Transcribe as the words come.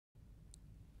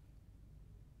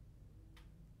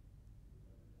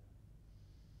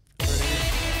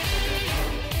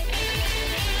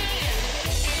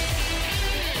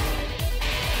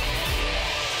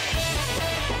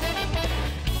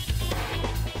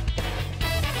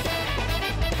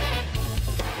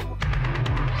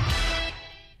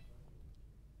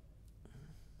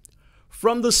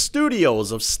From the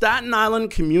studios of Staten Island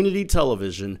Community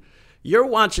Television, you're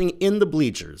watching In the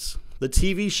Bleachers, the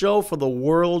TV show for the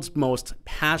world's most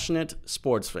passionate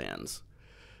sports fans.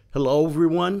 Hello,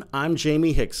 everyone. I'm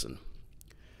Jaime Hixson.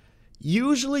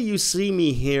 Usually you see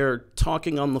me here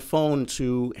talking on the phone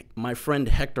to my friend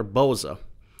Hector Boza.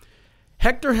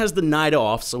 Hector has the night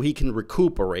off so he can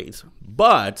recuperate,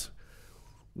 but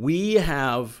we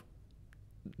have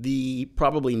the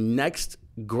probably next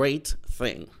great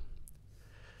thing.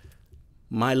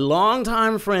 My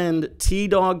longtime friend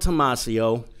T-Dog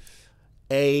Tomasio,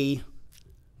 a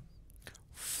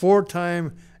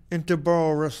four-time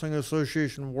Boro Wrestling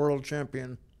Association world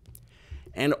champion,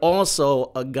 and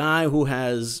also a guy who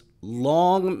has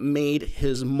long made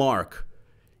his mark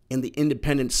in the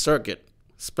independent circuit,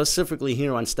 specifically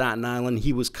here on Staten Island.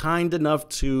 He was kind enough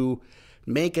to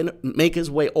make his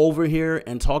way over here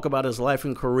and talk about his life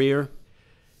and career.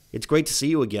 It's great to see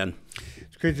you again.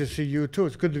 It's great to see you, too.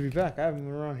 It's good to be back. I haven't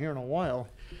been around here in a while.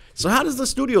 So how does the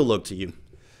studio look to you?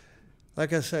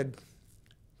 Like I said,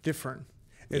 different.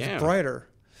 It's brighter,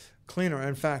 cleaner.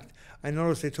 In fact, I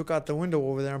noticed they took out the window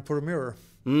over there and put a mirror.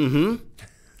 Mm-hmm.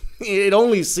 It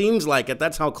only seems like it.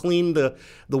 That's how clean the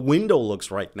window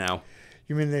looks right now.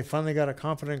 You mean they finally got a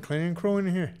competent cleaning crew in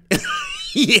here?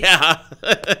 Yeah.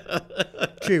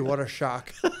 Gee, what a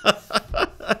shock.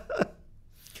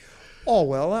 Oh,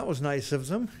 well, that was nice of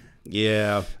them.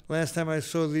 Yeah. Last time I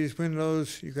saw these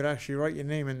windows, you could actually write your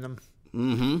name in them.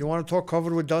 Mm-hmm. You want to talk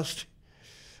covered with dust?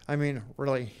 I mean,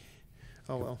 really.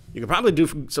 Oh, well. You could probably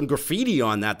do some graffiti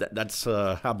on that. That's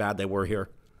how bad they were here.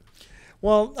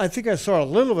 Well, I think I saw a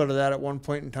little bit of that at one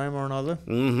point in time or another.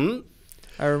 Mm-hmm.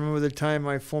 I remember the time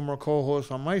my former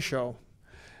co-host on my show,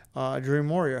 Dream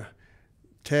Warrior,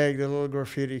 tagged a little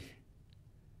graffiti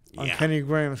on Kenny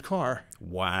Graham's car.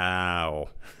 Wow.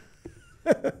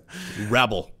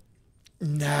 Rebel.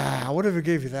 Nah, whatever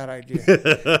gave you that idea?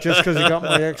 Just because he got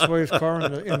my ex-wife's car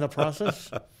in the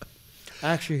process?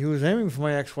 Actually, he was aiming for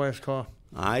my ex-wife's car.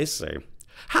 I see.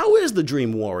 How is the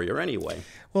Dream Warrior anyway?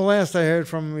 Well, last I heard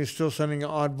from him, he's still sending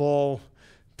oddball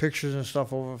pictures and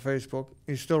stuff over Facebook.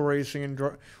 He's still racing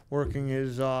and working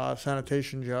his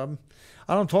sanitation job.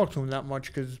 I don't talk to him that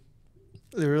much because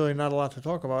there's really not a lot to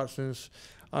talk about since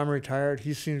I'm retired.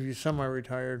 He seems to be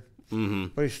semi-retired. Mm-hmm.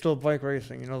 But he's still bike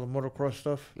racing, you know, the motocross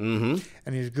stuff. Mm-hmm.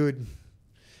 And he's good.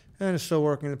 And he's still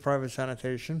working the private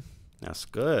sanitation. That's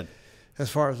good. As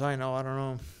far as I know, I don't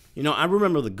know. You know, I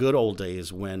remember the good old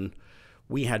days when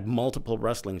we had multiple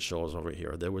wrestling shows over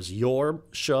here. There was your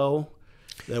show.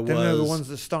 Then there were the ones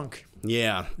that stunk.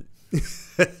 Yeah.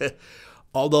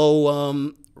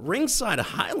 Although Ringside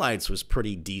Highlights was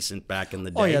pretty decent back in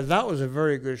the day. Oh, yeah, that was a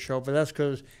very good show. But that's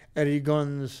because Eddie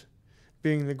Guns,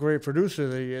 being the great producer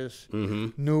that he is,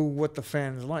 knew what the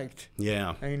fans liked.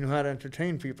 Yeah. And he knew how to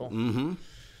entertain people.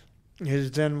 Mm-hmm.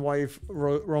 His then wife,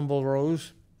 Rumble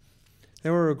Rose, they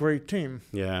were a great team.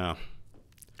 Yeah.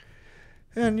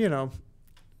 And, you know,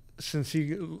 since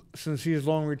he is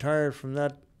long retired from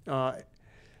that,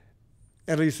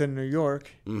 at least in New York,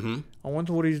 I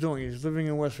wonder what he's doing. He's living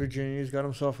in West Virginia. He's got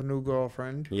himself a new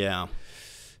girlfriend. Yeah.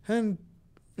 And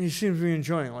he seems to be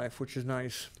enjoying life, which is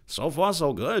nice. So far,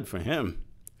 so good for him.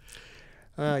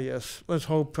 Yes. Let's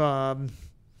hope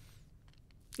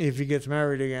if he gets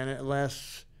married again, it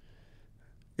lasts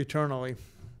eternally.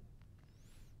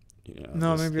 Yeah,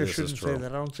 no, maybe I shouldn't say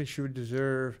that. I don't think she would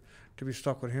deserve to be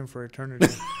stuck with him for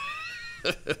eternity.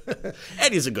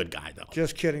 Eddie's a good guy, though.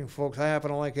 Just kidding, folks. I happen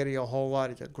to like Eddie a whole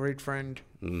lot. He's a great friend.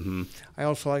 Mm-hmm. I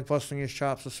also like busting his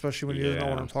chops, especially when he doesn't know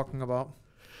what I'm talking about.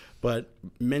 But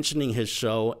mentioning his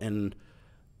show, and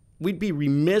we'd be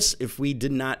remiss if we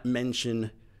did not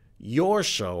mention your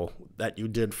show that you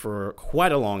did for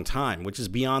quite a long time, which is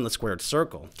Beyond the Squared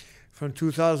Circle. From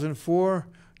 2004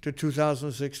 to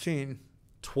 2016.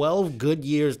 12 good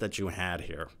years that you had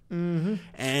here. Mm-hmm.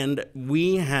 And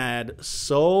we had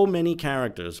so many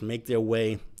characters make their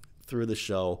way through the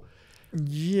show.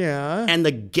 Yeah. And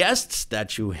the guests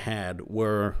that you had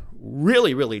were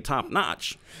really, really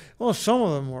top-notch. Well, some of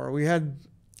them were.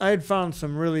 I had found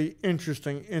some really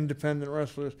interesting independent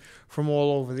wrestlers from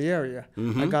all over the area.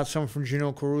 I got some from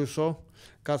Gino Caruso,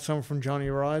 got some from Johnny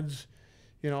Rods,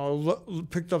 you know,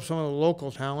 picked up some of the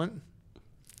local talent,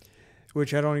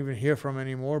 which I don't even hear from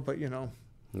anymore, but, you know.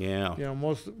 Yeah. You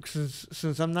know,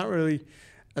 since I'm not really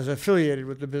as affiliated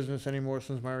with the business anymore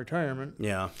since my retirement.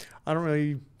 Yeah. I don't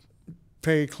really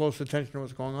pay close attention to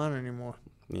what's going on anymore.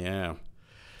 Yeah.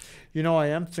 You know, I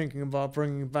am thinking about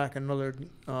bringing back another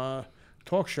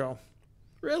talk show.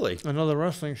 Really? Another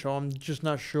wrestling show. I'm just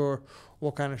not sure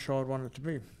what kind of show I'd want it to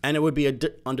be. And it would be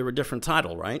under a different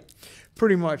title, right?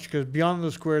 Pretty much, because Beyond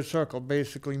the Squared Circle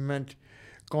basically meant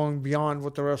going beyond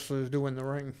what the wrestlers do in the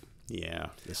ring. Yeah,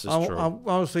 this is true. I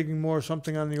was thinking more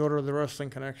something on the order of the Wrestling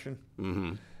Connection.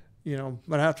 Mm-hmm. You know,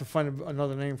 but I have to find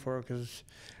another name for it because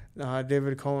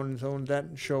David Cohen's owned that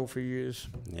show for years.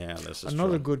 Yeah, this is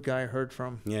another true. good guy I heard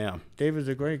from. Yeah. David's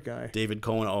a great guy. David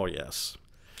Cohen, oh, yes.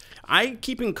 I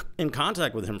keep in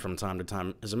contact with him from time to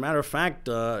time. As a matter of fact,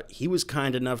 he was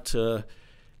kind enough to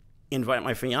invite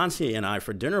my fiancée and I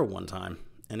for dinner one time.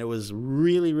 And it was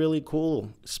really, really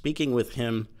cool speaking with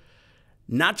him,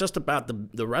 not just about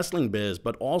the wrestling biz,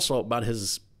 but also about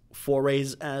his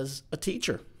forays as a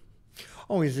teacher.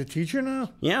 Oh, he's a teacher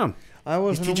now? Yeah. I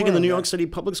wasn't He's teaching in the New York City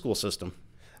public school system.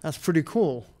 That's pretty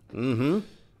cool. Mm-hmm.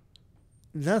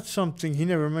 That's something he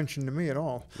never mentioned to me at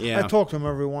all. Yeah. I talk to him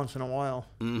every once in a while.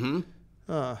 Mm-hmm.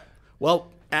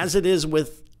 Well, as it is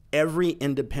with every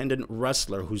independent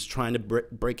wrestler who's trying to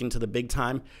break into the big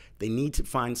time, they need to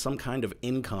find some kind of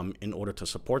income in order to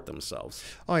support themselves.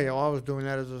 Oh, yeah. Well, I was doing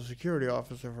that as a security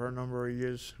officer for a number of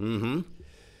years. Mm-hmm.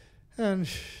 And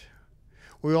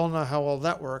we all know how well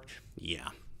that worked. Yeah.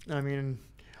 I mean,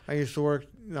 I used to work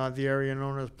the area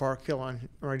known as Park Hill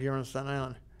right here on Staten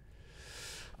Island.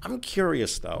 I'm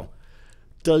curious, though.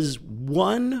 Does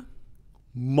one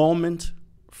moment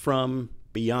from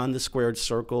Beyond the Squared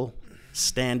Circle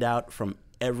stand out from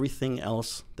everything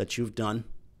else that you've done?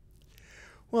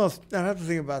 Well, I have to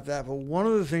think about that. But one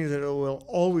of the things that will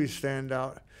always stand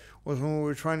out was when we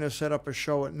were trying to set up a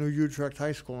show at New Utrecht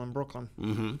High School in Brooklyn.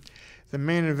 Mm-hmm. The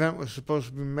main event was supposed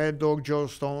to be Mad Dog Joe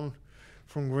Stone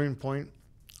from Greenpoint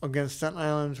against Staten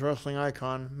Island's wrestling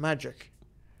icon, Magic.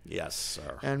 Yes,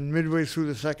 sir. And midway through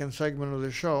the second segment of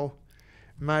the show,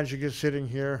 Magic is sitting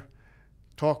here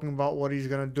talking about what he's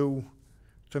going to do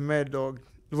to Mad Dog,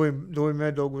 the way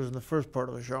Mad Dog was in the first part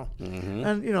of the show. Mm-hmm.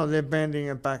 And, you know, they're banding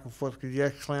it back and forth because the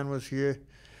X-Clan was here.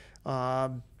 I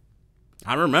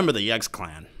remember the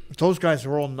X-Clan. Those guys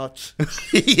are all nuts.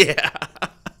 Yeah.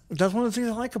 That's one of the things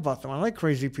I like about them. I like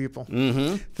crazy people.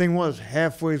 Mm-hmm. Thing was,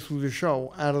 halfway through the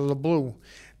show, out of the blue,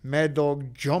 Mad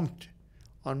Dog jumped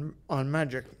on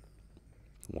Magic.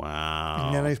 Wow.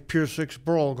 And then a Pure 6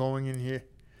 brawl going in here.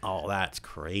 Oh, that's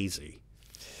crazy.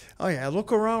 Oh, yeah.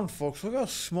 Look around, folks. Look how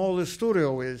small this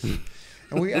studio is.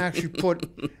 And we actually put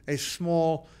a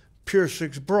small Pure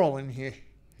 6 brawl in here.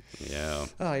 Yeah.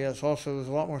 Oh, yes. Also, there's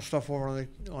a lot more stuff over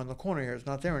on the corner here. It's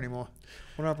not there anymore.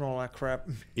 What happened to all that crap?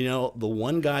 You know, the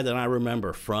one guy that I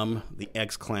remember from the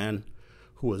X-Clan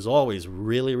who was always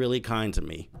really, really kind to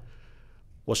me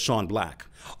was Sean Black.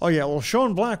 Oh, yeah. Well,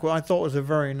 Sean Black, I thought was a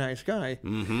very nice guy.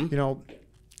 Mm-hmm. You know,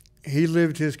 he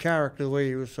lived his character the way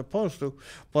he was supposed to.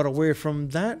 But away from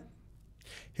that,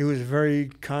 he was a very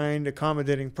kind,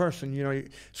 accommodating person. You know,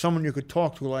 someone you could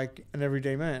talk to like an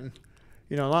everyday man.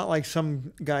 You know, not like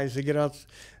some guys that get out,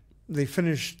 they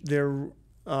finish their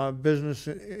business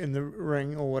in the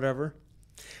ring or whatever,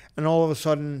 and all of a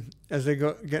sudden, as they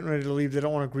go getting ready to leave, they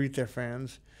don't want to greet their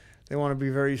fans. They want to be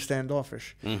very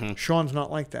standoffish. Mm-hmm. Sean's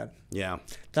not like that. Yeah.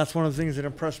 That's one of the things that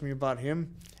impressed me about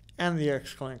him and the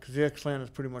X-Clan, because the X-Clan is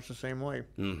pretty much the same way.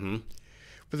 Mm-hmm.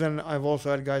 But then I've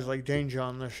also had guys like Danger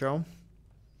on the show.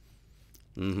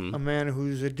 Mm-hmm. A man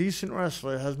who's a decent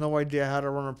wrestler, has no idea how to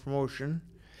run a promotion,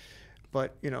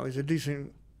 but, you know, he's a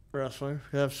decent wrestler.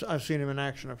 I've seen him in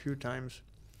action a few times.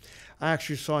 I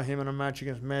actually saw him in a match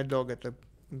against Mad Dog at the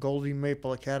Goldie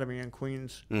Maple Academy in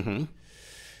Queens. Mm-hmm.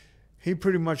 He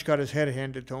pretty much got his head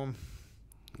handed to him.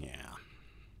 Yeah.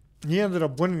 He ended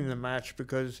up winning the match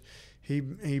because he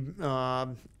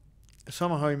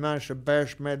somehow he managed to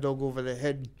bash Mad Dog over the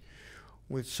head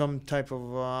with some type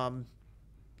of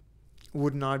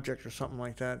wooden object or something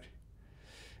like that.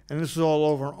 And this is all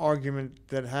over an argument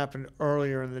that happened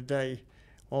earlier in the day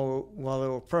while they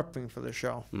were prepping for the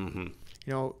show. Mm-hmm.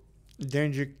 You know,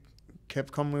 Danger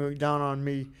kept coming down on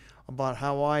me about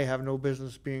how I have no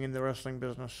business being in the wrestling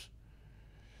business.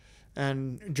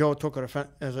 And Joe took it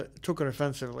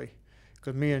offensively,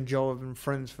 because me and Joe have been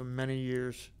friends for many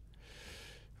years.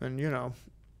 And, you know,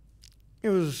 it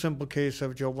was a simple case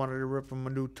of Joe wanted to rip him a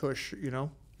new tush, you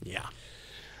know. Yeah.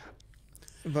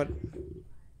 But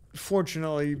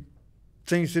fortunately,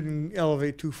 things didn't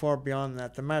elevate too far beyond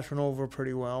that. The match went over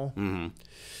pretty well. Mm-hmm.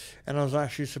 And I was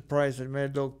actually surprised that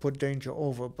Mad Dog put Danger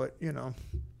over, but, you know.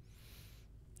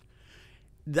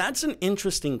 That's an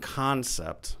interesting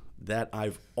concept that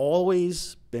I've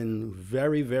always been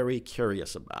very, very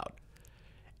curious about.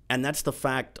 And that's the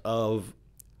fact of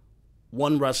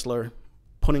one wrestler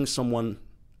putting someone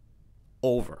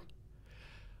over.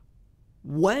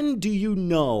 When do you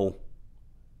know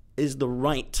is the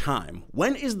right time?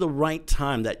 When is the right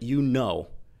time that you know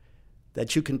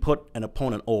that you can put an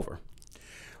opponent over?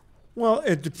 Well,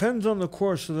 it depends on the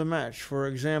course of the match. For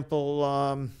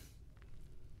example,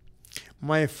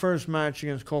 my first match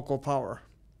against Coco Power,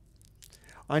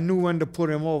 I knew when to put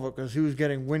him over because he was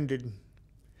getting winded.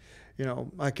 You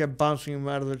know, I kept bouncing him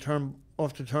out of the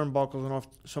off the turnbuckles and off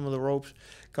some of the ropes.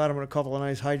 Got him in a couple of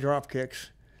nice high drop kicks,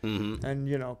 and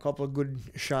you know, a couple of good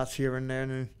shots here and there.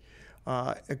 And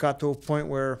then it got to a point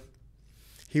where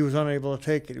he was unable to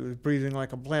take it. He was breathing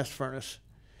like a blast furnace.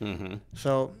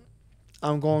 So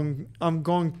I'm going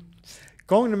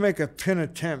to make a pin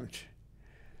attempt,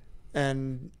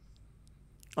 and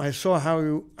I saw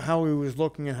how he was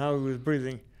looking and how he was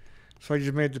breathing, so I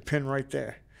just made the pin right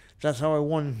there. That's how I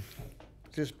won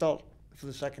this belt for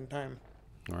the second time.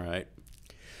 All right.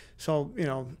 So, you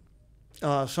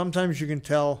know, sometimes you can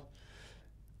tell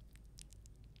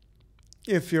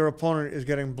if your opponent is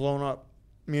getting blown up,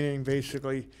 meaning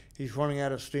basically he's running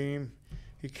out of steam,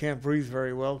 he can't breathe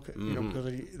very well, you know, because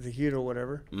of the heat or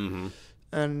whatever.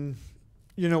 And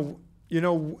you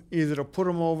know, either to put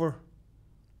him over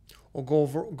or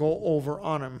go over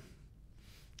on him.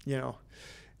 You know,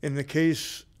 in the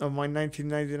case of my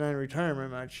 1999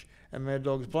 retirement match at Mad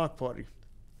Dog's Block Party,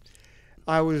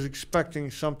 I was expecting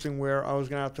something where I was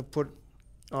going to have to put,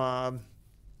 it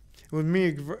was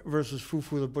me versus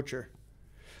Fufu the Butcher.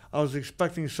 I was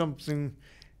expecting something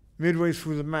midway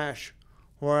through the match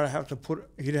where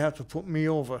he'd have to put me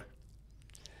over.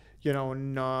 You know,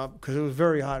 and because it was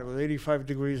very hot. It was 85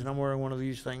 degrees, and I'm wearing one of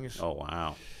these things. Oh,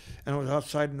 wow. And it was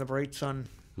outside in the bright sun.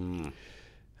 You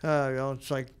know,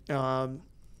 it's like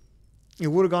it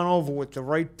would have gone over with the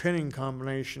right pinning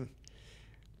combination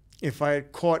if I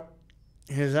had caught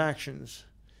his actions,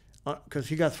 because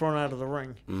he got thrown out of the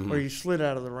ring, or he slid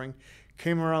out of the ring,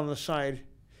 came around the side,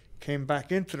 came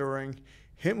back into the ring,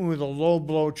 hit me with a low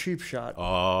blow cheap shot.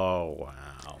 Oh,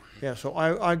 wow. Yeah, so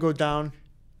I go down.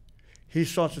 He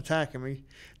starts attacking me.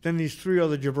 Then these three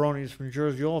other jabronis from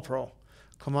Jersey All Pro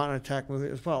come out and attack me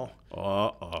as well.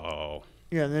 Uh-oh.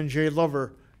 Yeah, and then Jay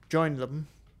Lover joined them.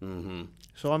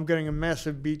 So I'm getting a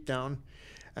massive beatdown,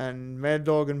 and Mad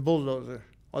Dog and Bulldozer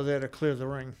are there to clear the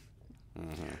ring.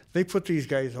 They put these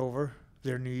guys over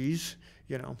their knees,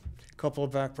 you know, a couple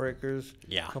of backbreakers,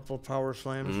 Yeah. a couple of power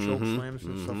slams, choke slams,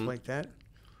 and stuff like that.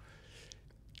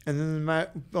 And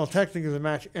then technically the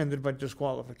match ended by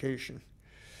disqualification,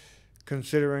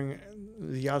 considering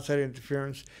the outside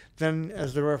interference. Then,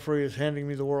 as the referee is handing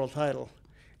me the world title,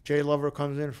 Jay Lover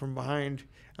comes in from behind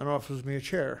and offers me a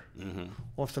chair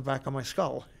off the back of my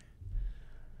skull.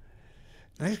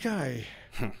 Nice guy.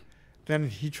 Then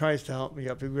he tries to help me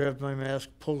up. He grabs my mask,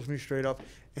 pulls me straight up,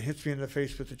 and hits me in the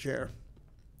face with the chair.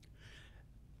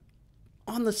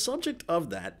 On the subject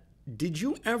of that, did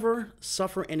you ever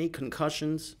suffer any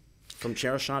concussions from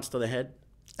chair shots to the head?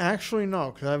 Actually,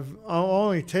 no, because I've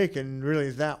only taken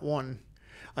really that one.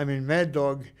 I mean, Mad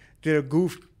Dog did a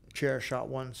goof chair shot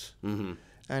once,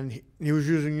 and he was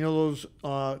using, you know,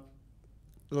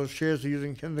 those chairs they're using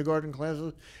in kindergarten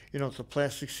classes. You know, it's a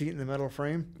plastic seat in the metal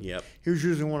frame. Yep. He was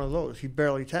using one of those. He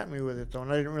barely tapped me with it, though,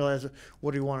 and I didn't realize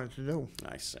what he wanted to do.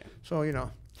 I see. So, you know,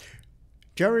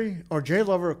 Jay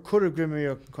Lover could have given me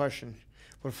a concussion,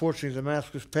 but fortunately the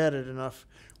mask was padded enough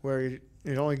where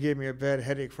it only gave me a bad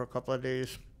headache for a couple of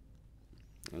days.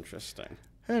 Interesting.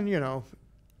 And, you know,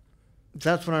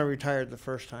 that's when I retired the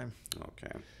first time.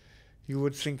 Okay. You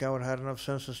would think I would have had enough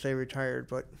sense to stay retired,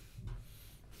 but...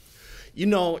 You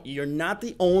know, you're not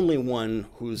the only one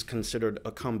who's considered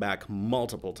a comeback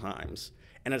multiple times.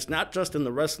 And it's not just in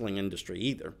the wrestling industry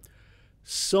either.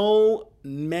 So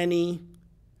many,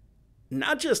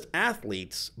 not just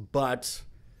athletes, but...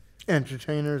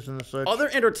 entertainers and such. Other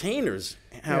entertainers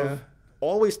have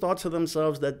always thought to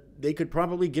themselves that they could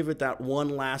probably give it that one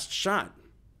last shot.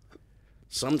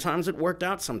 Sometimes it worked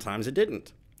out, sometimes it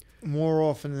didn't. More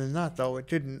often than not, though, it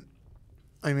didn't.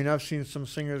 I mean, I've seen some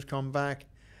singers come back,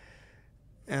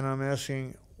 and I'm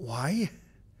asking, why?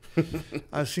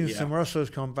 I've seen some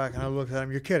wrestlers come back, and I look at them,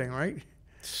 you're kidding, right?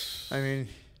 I mean,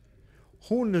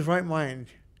 who in his right mind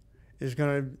is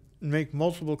going to make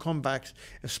multiple comebacks,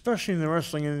 especially in the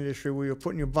wrestling industry where you're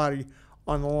putting your body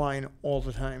on the line all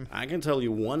the time? I can tell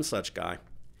you one such guy,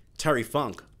 Terry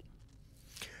Funk.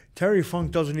 Terry Funk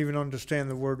doesn't even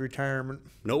understand the word retirement.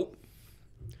 Nope.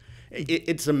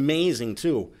 It's amazing,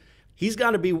 too. He's got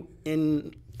to be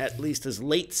in at least his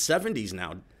late 70s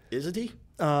now, isn't he?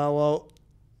 Well,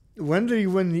 when did he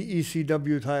win the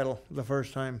ECW title the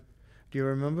first time? Do you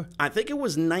remember? I think it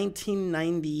was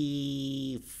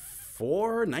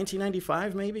 1994,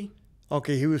 1995 maybe.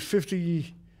 Okay, he was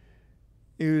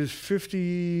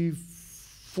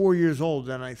 54 years old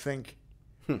then, I think.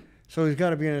 So he's got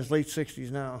to be in his late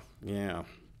 60s now. Yeah.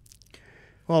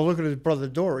 Well, look at his brother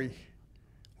Dory.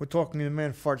 We're talking the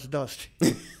man farts dust.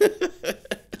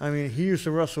 I mean, he used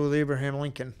to wrestle with Abraham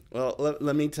Lincoln. Well,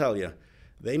 let me tell you,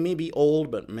 they may be old,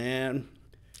 but man,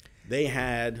 they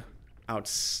had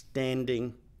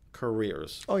outstanding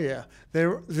careers. Oh yeah,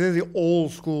 they're the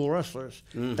old school wrestlers.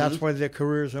 Mm-hmm. That's why their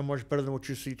careers are much better than what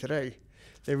you see today.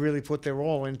 They really put their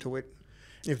all into it.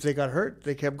 If they got hurt,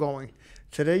 they kept going.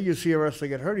 Today, you see a wrestler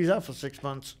get hurt, he's out for 6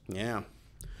 months. Yeah.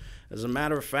 As a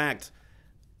matter of fact,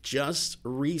 just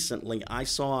recently, I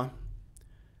saw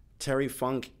Terry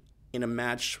Funk in a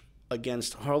match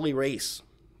against Harley Race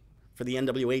for the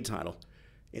NWA title.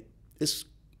 This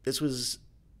was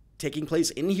taking place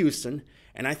in Houston,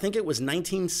 and I think it was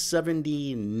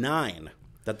 1979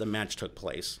 that the match took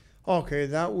place. Okay,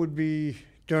 that would be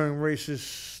during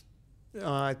Race's,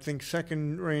 I think,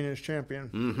 second reign as champion.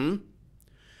 Mm-hmm.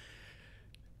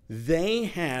 They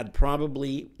had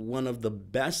probably one of the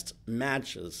best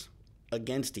matches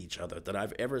against each other that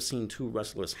I've ever seen two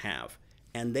wrestlers have.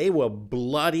 And they were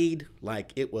bloodied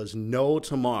like it was no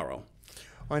tomorrow.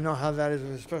 I know how that is,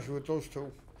 especially with those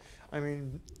two. I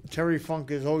mean, Terry Funk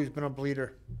has always been a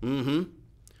bleeder. Mm-hmm.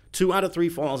 2 out of 3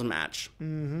 falls match.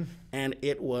 Mm-hmm. And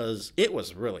it was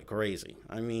really crazy.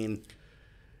 I mean...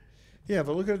 Yeah,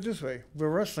 but look at it this way. We're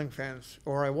wrestling fans,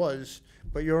 or I was,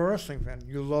 but you're a wrestling fan.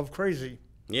 You love crazy.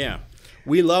 Yeah.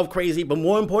 We love crazy, but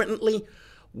more importantly,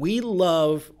 we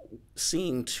love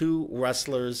seeing two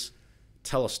wrestlers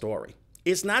tell a story.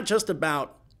 It's not just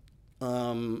about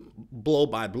blow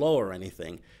by blow or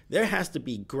anything. There has to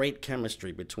be great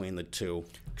chemistry between the two.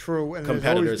 True, and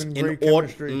competitors. there's always been great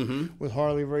chemistry Mm-hmm. with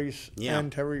Harley Race Yeah.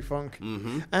 and Terry Funk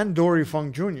Mm-hmm. and Dory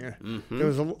Funk Jr. Mm-hmm. There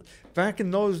was back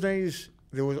in those days,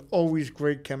 there was always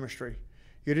great chemistry.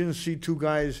 You didn't see two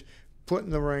guys put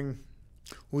in the ring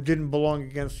who didn't belong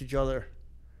against each other.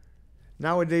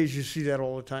 Nowadays, you see that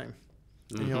all the time.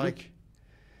 And you're like,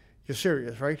 you're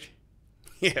serious, right?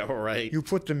 Yeah, right. You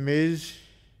put The Miz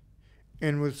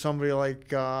in with somebody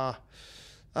like, I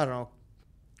don't know,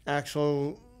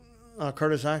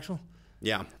 Curtis Axel.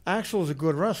 Yeah. Axel's a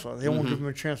good wrestler. They won't give him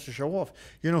a chance to show off.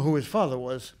 You know who his father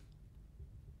was?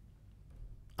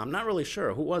 I'm not really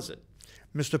sure. Who was it?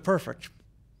 Mr. Perfect.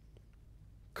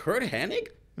 Kurt Hennig?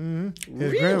 Mm-hmm.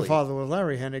 His Really? grandfather was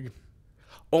Larry Hennig.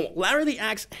 Oh, Larry the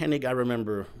Axe Hennig I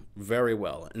remember very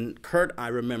well. And Kurt I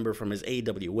remember from his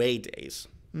AWA days.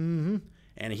 Mm-hmm.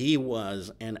 And he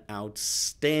was an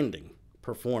outstanding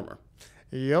performer.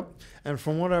 Yep. And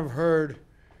from what I've heard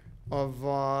of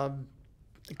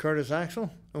Curtis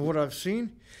Axel and what I've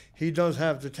seen, he does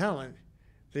have the talent.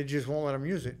 They just won't let him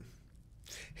use it.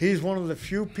 He's one of the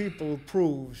few people who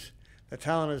proves that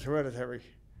talent is hereditary.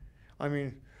 I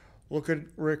mean, look at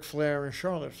Ric Flair and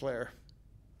Charlotte Flair.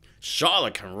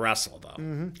 Charlotte can wrestle, though.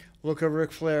 Mm-hmm. Look at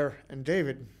Ric Flair and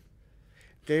David.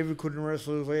 David couldn't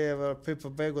wrestle his way out of a paper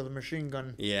bag with a machine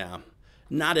gun. Yeah.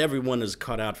 Not everyone is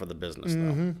cut out for the business,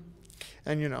 though.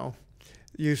 And, you know,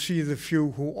 you see the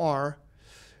few who are,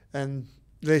 and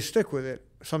they stick with it,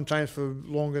 sometimes for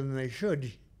longer than they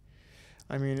should.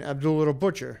 I mean, Abdullah the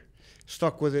Butcher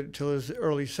stuck with it till his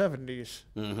early 70s.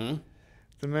 Mm-hmm.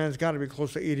 The man's got to be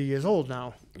close to 80 years old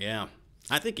now. Yeah.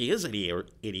 I think he is 80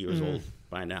 years old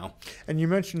by now. And you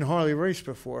mentioned Harley Race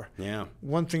before. Yeah.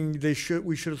 One thing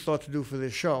we should have thought to do for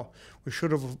this show, we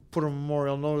should have put a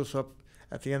memorial notice up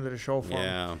at the end of the show for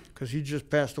him. Because he just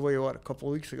passed away, a couple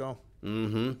of weeks ago.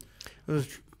 Mm-hmm. It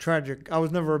was tragic. I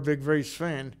was never a big Race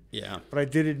fan. Yeah. But I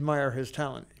did admire his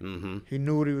talent. Mm-hmm. He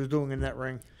knew what he was doing in that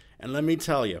ring. And let me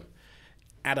tell you,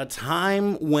 at a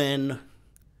time when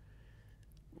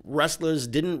wrestlers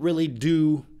didn't really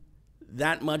do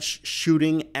that much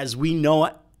shooting as we know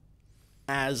it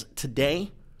as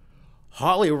today,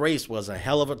 Harley Race was a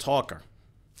hell of a talker.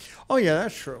 Oh, yeah,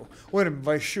 that's true. Wait a minute,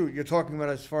 by shoot, you're talking about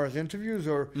as far as interviews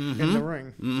or in the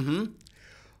ring? Mm-hmm.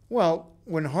 Well,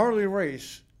 when Harley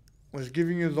Race was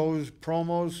giving you those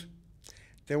promos,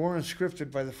 they weren't scripted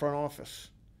by the front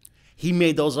office. He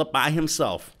made those up by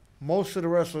himself. Most of the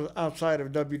wrestlers outside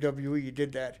of WWE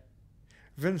did that.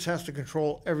 Vince has to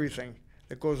control everything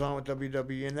that goes on with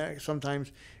WWE, and that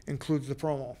sometimes includes the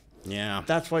promo. Yeah.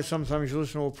 That's why sometimes you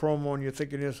listen to a promo and you're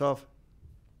thinking to yourself,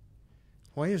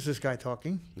 why is this guy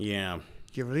talking? Yeah.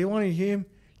 Do you really want to hear him?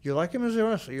 You like him as a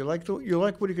wrestler. You like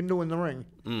what he can do in the ring.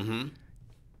 Mm-hmm.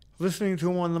 Listening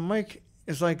to him on the mic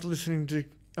is like listening to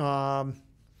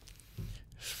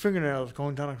fingernails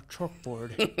going down a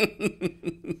chalkboard.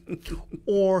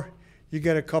 Or you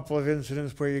get a couple of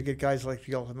incidents where you get guys like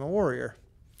the Ultimate Warrior.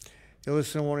 You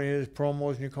listen to one of his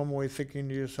promos and you come away thinking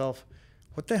to yourself,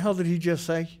 what the hell did he just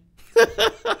say?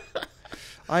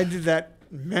 I did that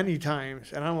many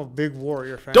times, and I'm a big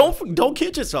Warrior fan. Don't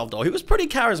kid yourself, though. He was pretty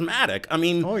charismatic. I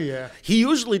mean, Oh, yeah. he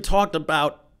usually talked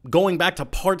about going back to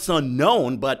parts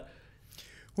unknown, but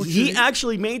he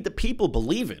actually made the people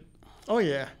believe it. Oh,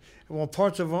 yeah. Well,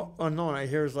 parts of unknown, I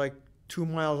hear, is like 2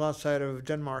 miles outside of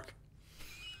Denmark.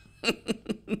 I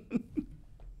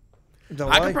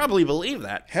could probably believe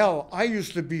that. Hell, I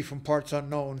used to be from parts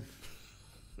unknown.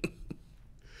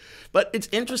 But it's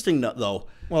interesting, though.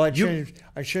 Well, I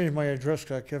changed my address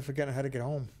because I kept forgetting how to get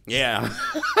home. Yeah.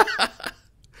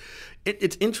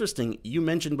 It's interesting. You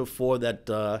mentioned before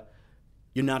that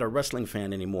you're not a wrestling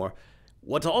fan anymore.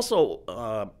 What's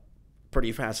also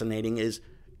pretty fascinating is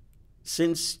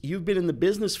since you've been in the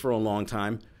business for a long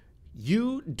time,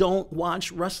 you don't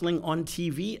watch wrestling on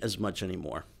TV as much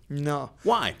anymore. No.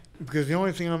 Why? Because the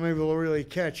only thing I'm able to really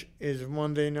catch is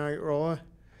Monday Night Raw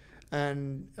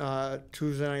and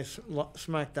Tuesday Night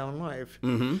SmackDown Live.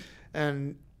 Mm-hmm.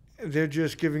 And they're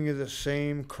just giving you the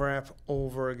same crap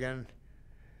over again.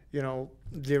 You know,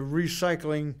 they're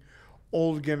recycling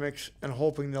old gimmicks and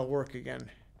hoping they'll work again.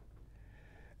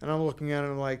 And I'm looking at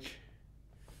it like,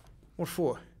 what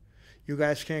for? You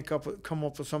guys can't come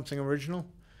up with something original?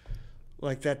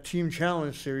 Like that Team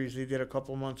Challenge series they did a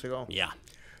couple of months ago. Yeah.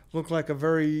 Looked like a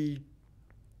very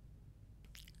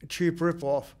cheap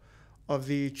ripoff of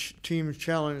the Team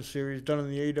Challenge series done in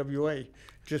the AWA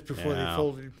just before they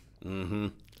folded. Mm-hmm.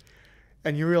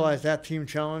 And you realize that Team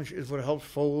Challenge is what helped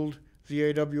fold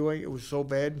the AWA. It was so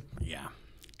bad. Yeah.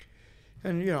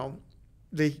 And, you know,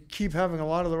 they keep having a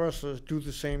lot of the wrestlers do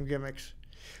the same gimmicks.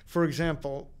 For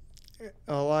example,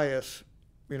 Elias,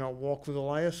 you know, Walk with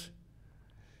Elias.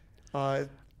 What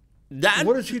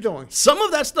is he doing? Some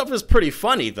of that stuff is pretty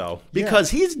funny, though,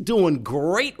 because he's doing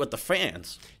great with the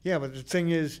fans. Yeah, but the thing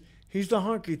is, he's the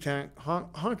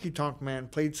honky tonk man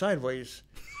played sideways.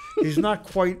 He's not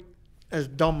quite as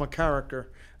dumb a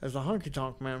character as the honky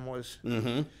tonk man was.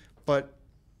 Mm-hmm. But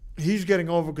he's getting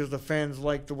over because the fans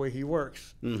like the way he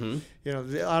works. Mm-hmm. You know,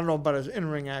 I don't know about his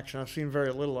in-ring action. I've seen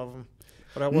very little of him.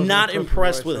 But I wasn't Not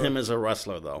impressed with him as a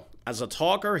wrestler, though. As a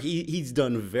talker, he's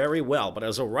done very well. But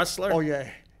as a wrestler... Oh,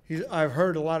 yeah. I've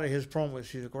heard a lot of his promos.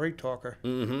 He's a great talker.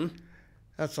 Mm-hmm.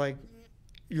 That's like,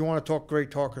 you want to talk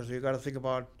great talkers, you got to think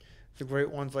about the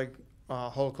great ones like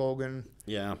Hulk Hogan,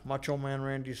 Macho Man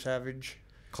Randy Savage,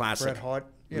 classic, Bret Hart.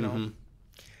 You know,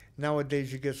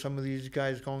 nowadays you get some of these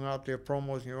guys going out there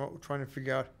promos, and you're trying to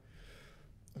figure out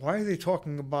why are they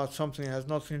talking about something that has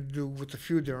nothing to do with the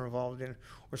feud they're involved in,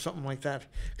 or something like that.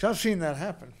 Because I've seen that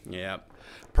happen. Yeah,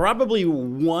 probably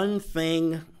one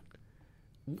thing.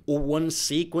 One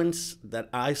sequence that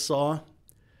I saw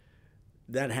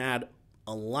that had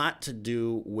a lot to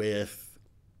do with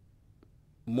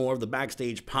more of the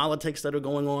backstage politics that are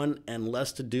going on and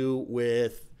less to do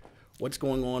with what's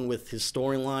going on with his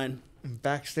storyline.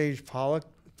 Backstage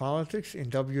politics in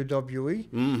WWE?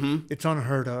 Mm-hmm. It's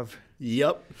unheard of.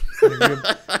 Yep.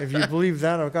 If you believe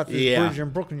that, I've got this bridge in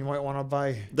Brooklyn you might want to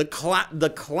buy. The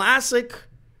classic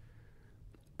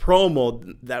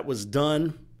promo that was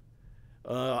done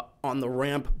on the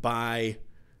ramp by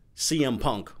CM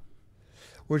Punk.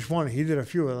 Which one? He did a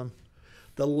few of them.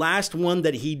 The last one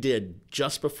that he did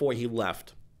just before he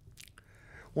left.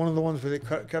 One of the ones where they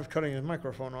kept cutting his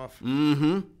microphone off.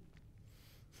 Mm-hmm.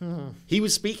 He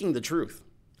was speaking the truth.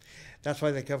 That's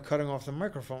why they kept cutting off the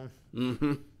microphone.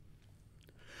 Mm-hmm.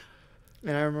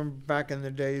 And I remember back in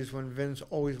the days when Vince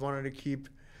always wanted to keep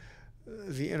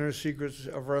the inner secrets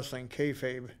of wrestling,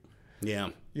 kayfabe. Yeah.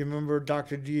 You remember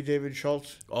Dr. D. David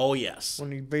Schultz? Oh, yes.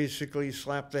 When he basically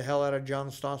slapped the hell out of John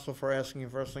Stossel for asking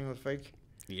if wrestling was fake?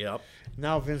 Yep.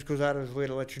 Now Vince goes out of his way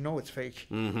to let you know it's fake.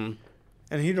 Mm-hmm.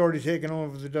 And he'd already taken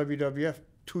over the WWF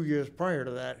 2 years prior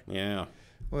to that. Yeah.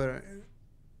 Well,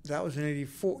 that was in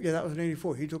 84. Yeah, that was in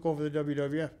 84. He took over the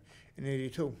WWF in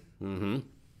 82. Mm-hmm.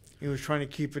 He was trying to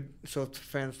keep it so the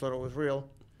fans thought it was real.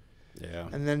 Yeah.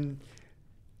 And then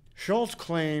Schultz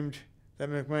claimed that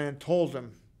McMahon told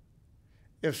him,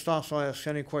 if Stossel asks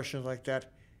any questions like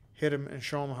that, hit him and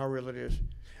show him how real it is.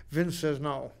 Vince says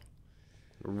no.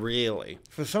 Really?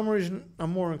 For some reason,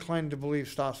 I'm more inclined to believe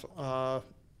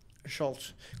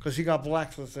Schultz, because he got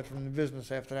blacklisted from the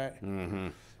business after that. Mm-hmm.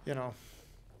 You know,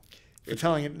 for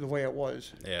telling it the way it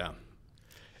was. Yeah.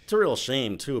 It's a real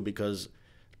shame, too, because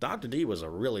Dr. D was a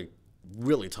really,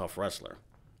 really tough wrestler.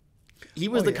 He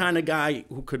was the kind of guy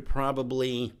who could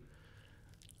probably,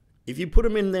 if you put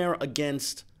him in there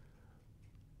against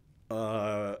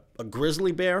a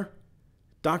grizzly bear,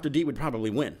 Dr. D would probably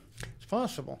win. It's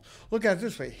possible. Look at it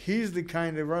this way. He's the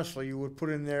kind of wrestler you would put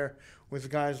in there with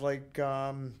guys like,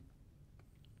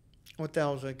 what the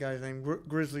hell is that guy's name?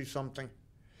 Grizzly something.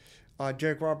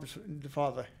 Jake Roberts, the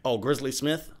father. Oh, Grizzly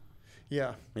Smith?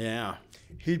 Yeah. Yeah.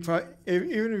 He'd probably,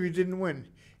 even if he didn't win,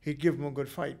 he'd give him a good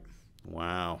fight.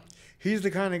 Wow. He's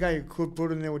the kind of guy you could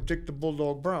put in there with Dick the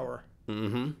Bulldog Brower.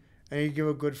 Mm-hmm. And he'd give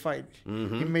a good fight.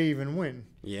 Mm-hmm. He may even win.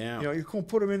 Yeah. You know, you can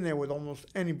put him in there with almost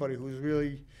anybody who's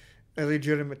really a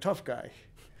legitimate tough guy.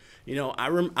 You know,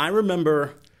 I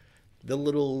remember the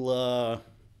little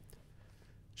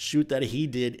shoot that he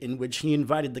did in which he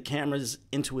invited the cameras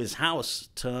into his house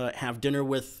to have dinner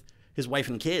with his wife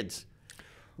and kids.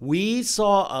 We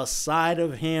saw a side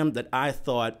of him that I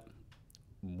thought,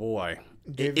 boy.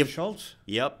 David Schultz?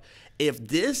 Yep. If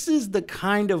this is the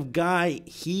kind of guy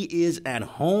he is at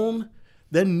home,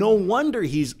 then no wonder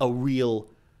he's a real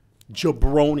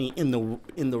jabroni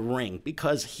in the ring,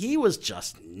 because he was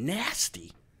just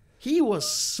nasty. He was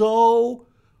so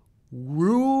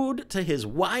rude to his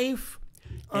wife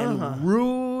and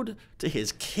rude to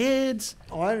his kids.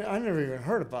 Oh, I never even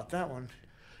heard about that one.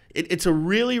 It's a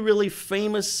really, really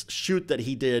famous shoot that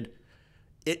he did,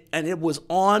 and it was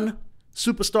on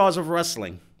Superstars of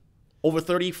Wrestling over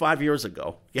 35 years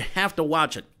ago. You have to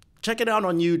watch it. Check it out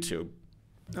on YouTube.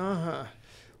 Well,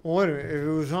 wait a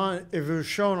minute. If it was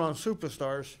shown on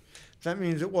Superstars, that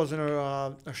means it wasn't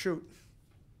a shoot.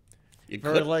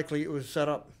 Very likely it was set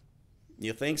up.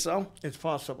 You think so? It's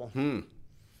possible.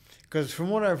 Because from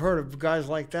what I've heard of guys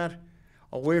like that,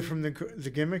 away from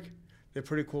the gimmick, they're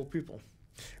pretty cool people.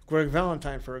 Greg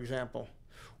Valentine, for example,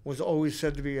 was always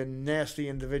said to be a nasty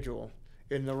individual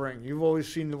in the ring. You've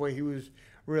always seen the way he was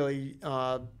really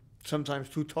sometimes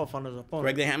too tough on his opponent.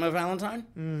 Greg the Hammer Valentine?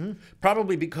 Mm-hmm.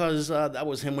 Probably because that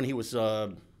was him when he was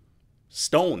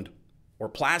stoned or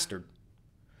plastered.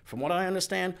 From what I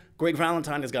understand, Greg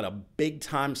Valentine has got a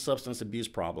big-time substance abuse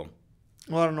problem.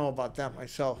 Well, I don't know about that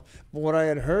myself. But what I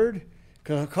had heard,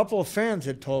 because a couple of fans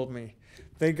had told me,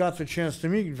 they got the chance to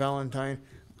meet Valentine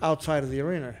outside of the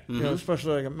arena, you know,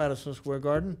 especially like at Madison Square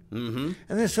Garden. And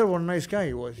they said what a nice guy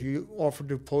he was. He offered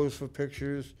to pose for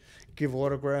pictures, give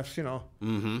autographs, you know.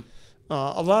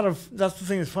 That's the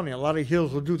thing that's funny. A lot of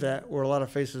heels will do that where a lot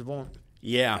of faces won't.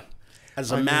 Yeah.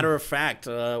 As a matter of fact,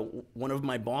 one of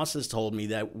my bosses told me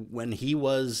that when he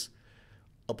was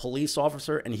a police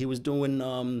officer and he was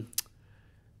doing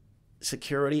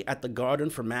security at the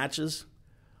Garden for matches,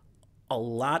 a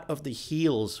lot of the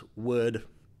heels would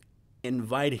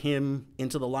invite him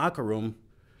into the locker room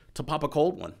to pop a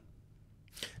cold one.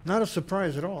 Not a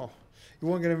surprise at all. You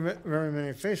won't get very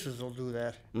many faces that'll do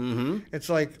that. It's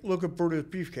like, look at Brutus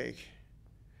Beefcake.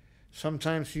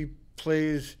 Sometimes he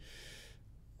plays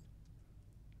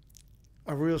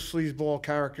a real sleazeball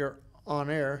character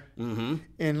on air.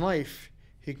 In life,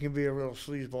 he can be a real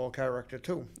sleazeball character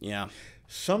too. Yeah.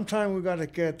 Sometime we got to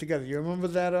get together. You remember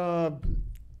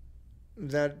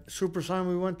that Super Sign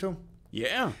we went to?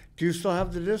 Yeah. Do you still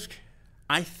have the disc?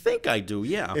 I think I do,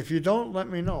 yeah. If you don't, let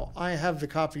me know. I have the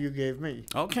copy you gave me.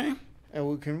 Okay.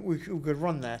 And we could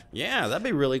run that. Yeah, that'd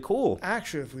be really cool.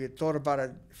 Actually, if we had thought about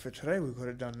it for today, we could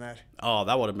have done that. Oh,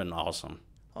 that would have been awesome.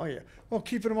 Oh, yeah. Well,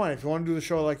 keep it in mind. If you want to do the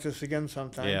show like this again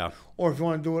sometime, yeah, or if you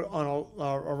want to do it on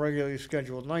a regularly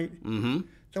scheduled night, then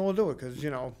we'll do it. Because,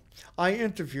 you know, I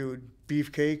interviewed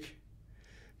Beefcake,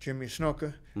 Jimmy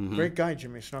Snuka. Great guy,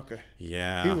 Jimmy Snuka.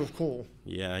 Yeah. He was cool.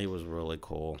 Yeah, he was really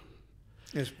cool.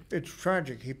 It's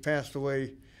tragic. He passed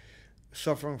away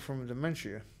suffering from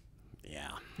dementia.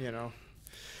 Yeah. You know.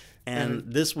 And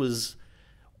this was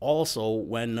also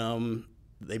when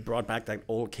they brought back that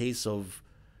old case of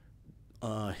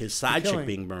his side chick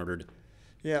being murdered.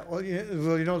 Yeah, well,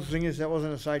 you know, the thing is, that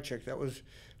wasn't a side chick. That was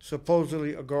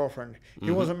supposedly a girlfriend.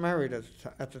 He wasn't married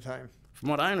at the time. From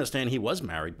what I understand, he was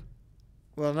married.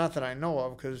 Well, not that I know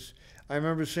of, because I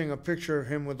remember seeing a picture of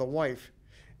him with a wife.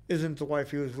 Isn't the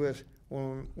wife he was with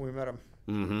when we met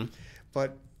him.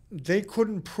 But they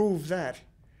couldn't prove that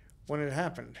when it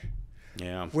happened.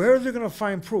 Yeah. Where are they going to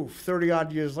find proof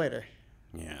 30-odd years later?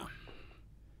 Yeah.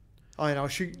 I know.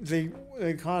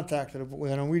 They contacted her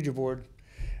with an Ouija board,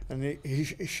 and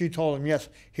she told him, yes,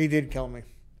 he did kill me.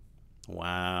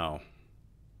 Wow.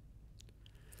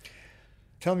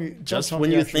 Tell me, just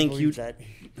when you think you...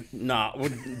 No.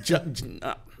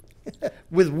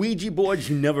 With Ouija boards,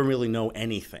 you never really know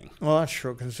anything. Well, that's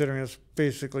true, considering it's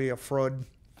basically a fraud.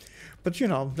 But, you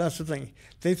know, that's the thing.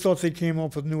 They thought they came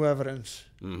up with new evidence.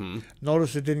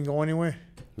 Notice it didn't go anywhere.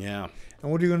 Yeah.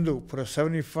 And what are you going to do? Put a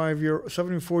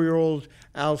 74-year-old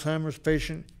Alzheimer's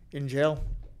patient in jail?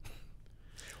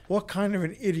 What kind of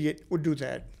an idiot would do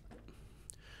that?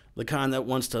 The kind that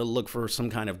wants to look for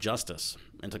some kind of justice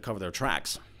and to cover their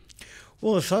tracks.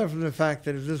 Well, aside from the fact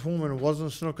that if this woman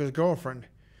wasn't Snooker's girlfriend,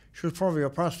 she was probably a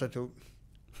prostitute.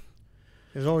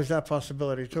 There's always that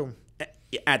possibility, too.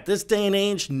 At this day and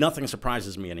age, nothing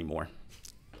surprises me anymore.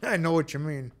 I know what you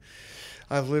mean.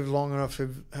 I've lived long enough to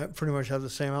pretty much have the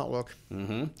same outlook.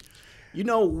 Mm-hmm. You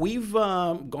know, we've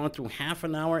gone through half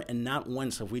an hour, and not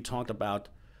once have we talked about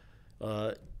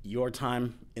your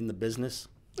time in the business.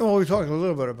 Well, we talked a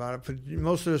little bit about it, but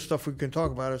most of the stuff we can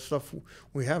talk about is stuff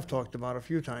we have talked about a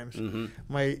few times. Mm-hmm.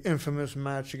 My infamous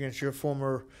match against your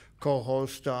former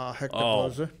co-host, Hector Oh,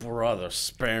 Boza. brother,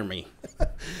 spare me.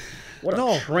 What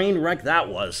a train wreck that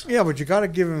was. Yeah, but you got to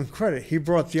give him credit. He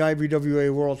brought the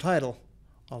IBWA world title.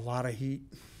 A lot of heat.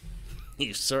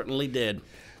 He certainly did.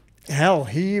 Hell,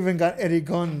 he even got Eddie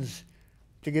Guns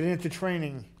to get into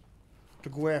training to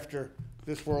go after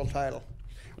this world title.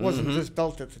 It wasn't this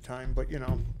belt at the time, but, you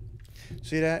know.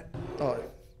 See that? Oh,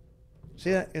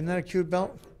 see that? Isn't that a cute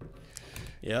belt?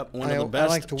 Yep, one of the best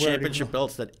like to wear it championship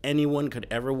belts that anyone could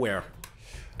ever wear.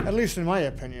 At least in my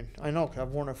opinion. I know, 'cause I've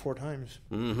worn it 4 times.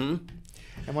 Mm-hmm.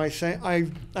 Am I saying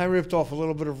I ripped off a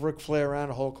little bit of Ric Flair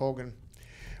and Hulk Hogan.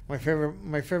 My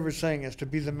favorite saying is, to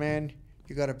be the man,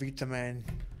 you got to beat the man.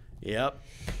 Yep.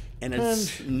 And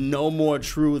it's no more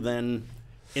true than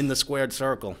in the squared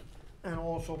circle. And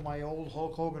also my old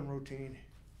Hulk Hogan routine.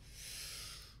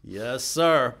 Yes,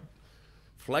 sir.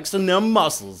 Flexing them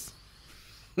muscles.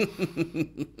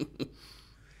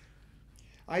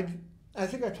 I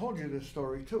think I told you this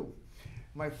story too.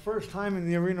 My first time in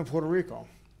the arena, Puerto Rico,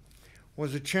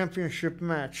 was a championship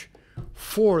match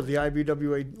for the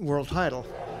IBWA world title.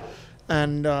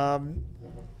 And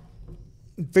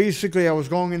basically I was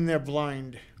going in there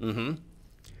blind. Mm-hmm.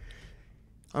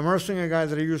 I'm wrestling a guy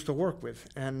that I used to work with,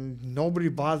 and nobody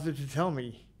bothered to tell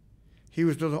me he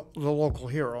was the local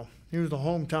hero. He was the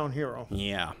hometown hero.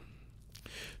 Yeah.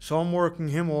 So I'm working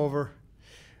him over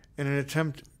in an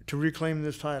attempt to reclaim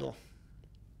this title.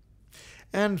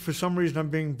 And for some reason, I'm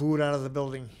being booed out of the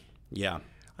building. Yeah.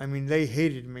 I mean, they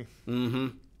hated me. Mm-hmm.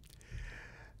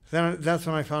 Then that's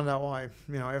when I found out why.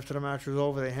 You know, after the match was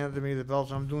over, they handed me the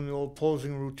belt. I'm doing the old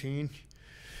posing routine.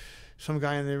 Some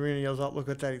guy in the arena yells out, "Look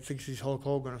at that, he thinks he's Hulk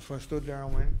Hogan." So I stood there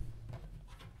and went.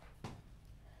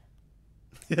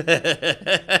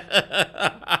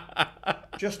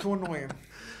 Just to annoy him.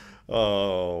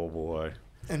 Oh, boy.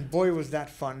 And boy, was that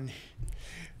fun.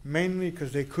 Mainly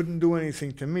because they couldn't do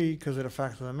anything to me because of the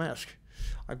fact of the mask.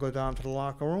 I go down to the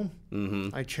locker room.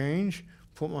 Mm-hmm. I change,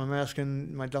 put my mask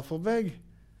in my duffel bag.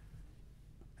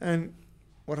 And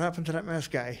what happened to that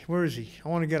mask guy? Where is he? I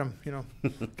want to get him, you know.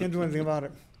 Can't do anything about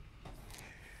it.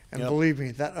 And believe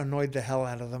me, that annoyed the hell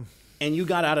out of them. And you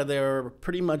got out of there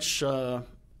pretty much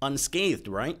unscathed,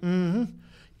 right? Mm-hmm.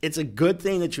 It's a good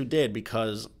thing that you did,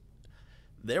 because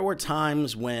there were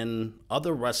times when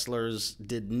other wrestlers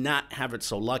did not have it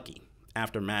so lucky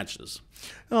after matches.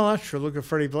 Oh, that's true. Look at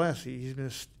Freddie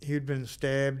Blassie. He'd been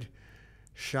stabbed,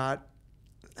 shot,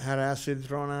 had acid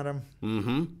thrown at him.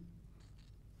 Mm-hmm.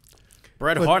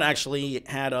 Bret Hart actually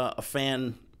had a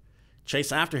fan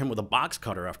chase after him with a box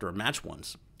cutter after a match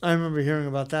once. I remember hearing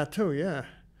about that too, yeah.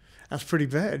 That's pretty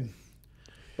bad.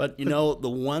 But, you know, the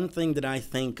one thing that I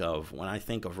think of when I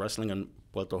think of wrestling in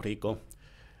Puerto Rico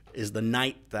is the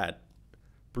night that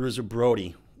Bruiser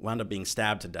Brody wound up being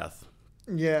stabbed to death.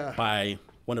 Yeah. By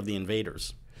one of the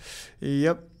invaders.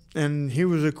 Yep. And he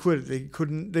was acquitted. They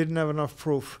didn't have enough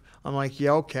proof. I'm like,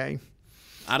 yeah, okay.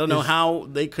 I don't know how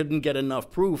they couldn't get enough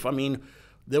proof. I mean,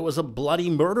 there was a bloody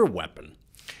murder weapon.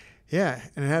 Yeah,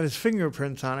 and it had his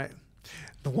fingerprints on it.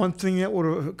 The one thing that would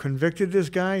have convicted this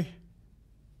guy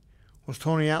was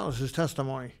Tony Atlas's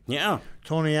testimony. Yeah.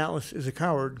 Tony Atlas is a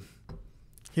coward.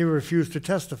 He refused to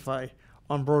testify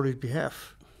on Brody's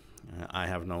behalf. I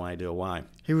have no idea why.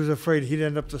 He was afraid he'd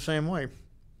end up the same way.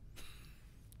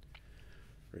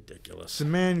 Ridiculous. The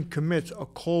man commits a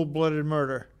cold-blooded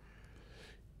murder.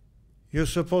 You're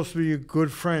supposed to be a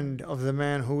good friend of the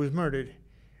man who was murdered,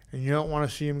 and you don't want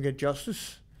to see him get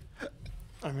justice?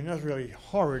 I mean, that's really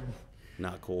horrid.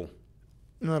 Not cool.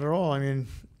 Not at all. I mean,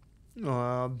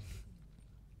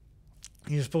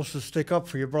 you're supposed to stick up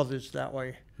for your brothers that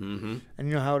way. Mm-hmm. And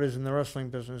you know how it is in the wrestling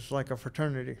business, like a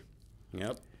fraternity.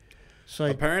 Yep. So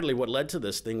apparently what led to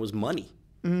this thing was money.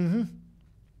 Mm-hmm.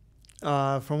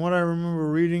 From what I remember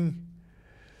reading,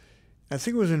 I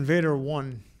think it was Invader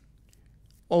 1,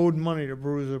 owed money to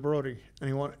Bruiser Brody.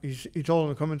 And he told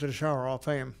him to come into the shower, I'll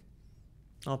pay him.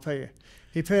 I'll pay you.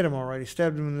 He paid him all right. He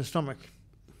stabbed him in the stomach.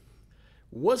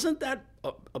 Wasn't that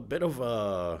a bit of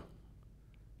a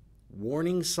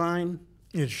warning sign?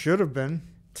 It should have been.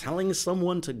 Telling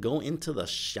someone to go into the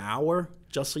shower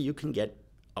just so you can get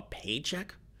a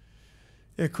paycheck?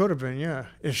 It could have been, yeah.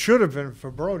 It should have been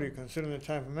for Brody, considering the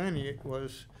type of man he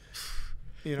was.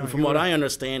 You know, and from what I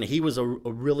understand, he was a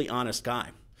really honest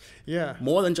guy. Yeah.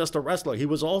 More than just a wrestler. He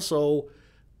was also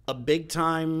a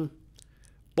big-time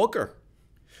booker.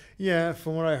 Yeah,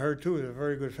 from what I heard, too, he's a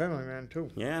very good family man, too.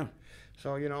 Yeah.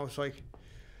 So, it's like,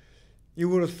 you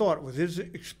would have thought with his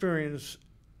experience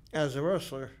as a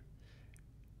wrestler,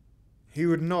 he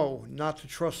would know not to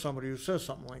trust somebody who says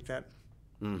something like that.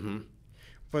 Mm-hmm.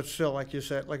 But still, like I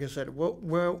said,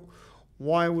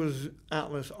 why was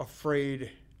Atlas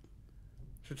afraid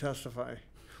to testify?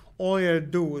 All he had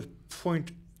to do was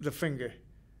point the finger,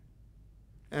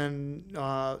 and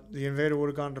the invader would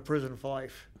have gone to prison for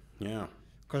life. Yeah.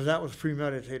 Because that was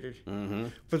premeditated. Mm-hmm.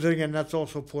 But then again, that's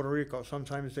also Puerto Rico.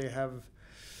 Sometimes they have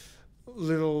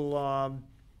little,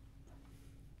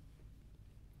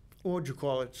 what would you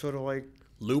call it? Sort of like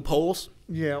Loopholes?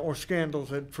 yeah, or scandals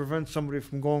that prevent somebody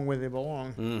from going where they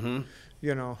belong. Mm-hmm.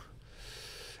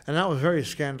 And that was very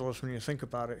scandalous when you think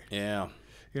about it. Yeah.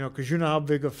 Because you know how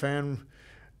big a fan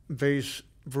base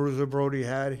Bruiser Brody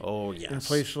had. Oh, yes. In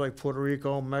places like Puerto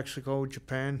Rico, Mexico,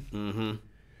 Japan. Mm-hmm.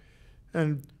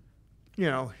 And,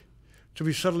 to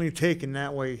be suddenly taken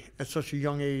that way at such a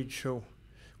young age, too,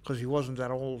 because he wasn't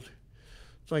that old.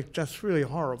 It's like, that's really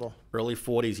horrible. Early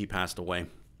 40s, he passed away.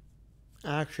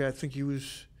 Actually, I think he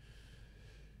was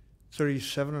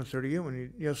 37 or 38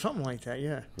 when he, something like that,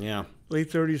 yeah. Yeah.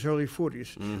 Late 30s, early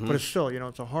 40s. Mm-hmm. But it's still,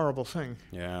 it's a horrible thing.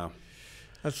 Yeah.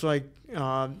 That's like,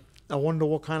 I wonder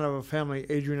what kind of a family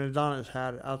Adrian Adonis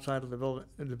had outside of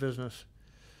the business.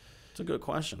 It's a good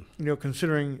question.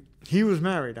 Considering he was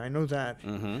married, I know that.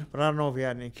 Mm-hmm. But I don't know if he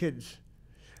had any kids.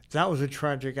 That was a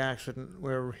tragic accident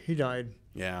where he died.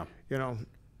 Yeah.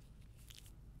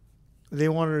 They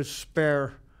wanted to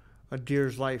spare a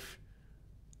deer's life.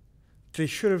 They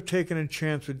should have taken a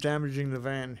chance with damaging the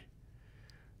van.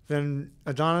 Then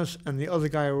Adonis and the other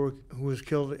guy who was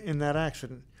killed in that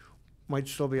accident might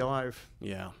still be alive.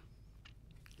 Yeah.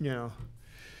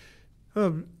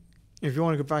 If you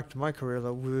want to go back to my career,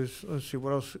 though, let's see,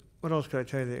 what else could I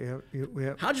tell you that we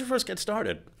have? How'd you first get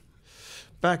started?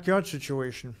 Backyard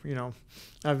situation,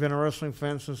 I've been a wrestling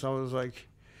fan since I was like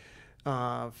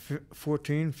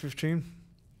 14, 15.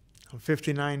 I'm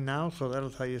 59 now, so that'll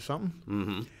tell you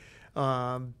something.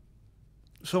 Mm-hmm.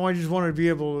 So I just wanted to be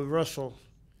able to wrestle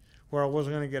where I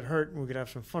wasn't going to get hurt and we could have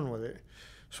some fun with it.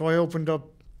 So I opened up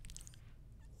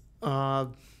a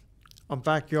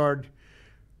backyard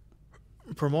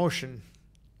promotion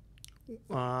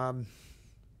when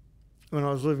I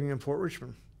was living in Port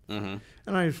Richmond. Mm-hmm.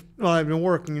 And I've been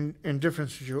working in different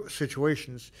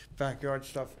situations, backyard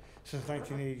stuff, since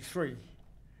 1983.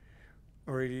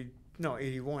 Or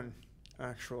 81,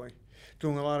 actually.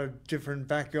 Doing a lot of different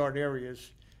backyard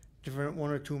areas, different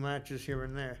 1 or 2 matches here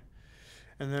and there.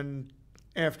 And then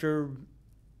after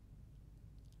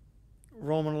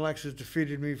Roman Alexis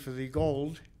defeated me for the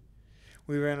gold,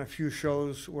 we ran a few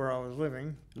shows where I was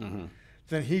living. Mm-hmm.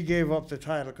 Then he gave up the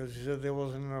title because he said there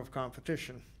wasn't enough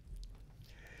competition.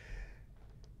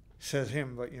 Says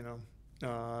him, but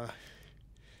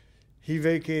he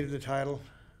vacated the title.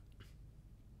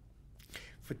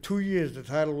 For 2 years, the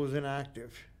title was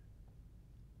inactive.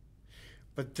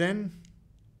 But then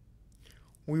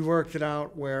we worked it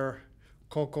out where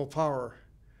Coco Power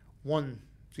won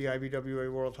the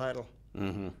IBWA World title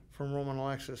from Roman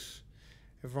Alexis.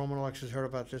 If Roman Alexis heard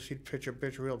about this, he'd pitch a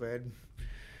bitch real bad.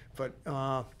 But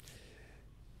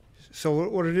so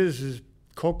what it is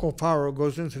Coco Power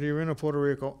goes into the arena of Puerto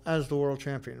Rico as the world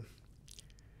champion.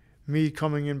 Me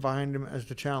coming in behind him as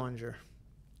the challenger.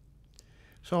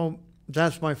 So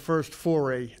that's my first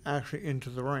foray actually into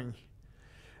the ring.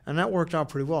 And that worked out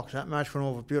pretty well because that match went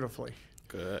over beautifully.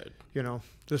 Good.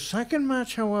 The second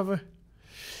match, however,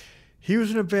 he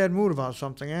was in a bad mood about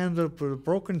something. I ended up with a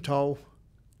broken toe,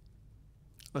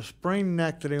 a sprained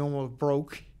neck that he almost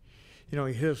broke. He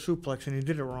hit a suplex and he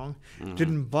did it wrong. Mm-hmm.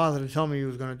 Didn't bother to tell me he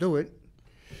was going to do it.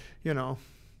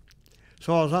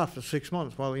 So I was out for 6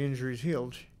 months while the injuries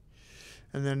healed.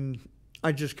 And then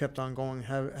I just kept on going.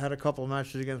 Had a couple of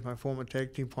matches against my former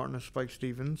tag team partner, Spike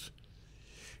Stevens.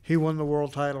 He won the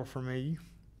world title for me.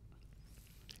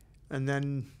 And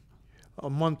then a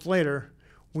month later,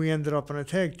 we ended up in a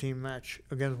tag team match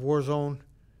against Warzone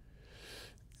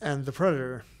and the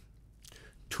Predator.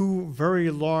 2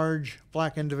 very large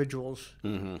black individuals.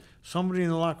 Mm-hmm. Somebody in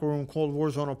the locker room called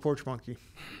Warzone a porch monkey.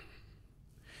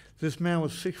 This man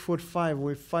was 6'5",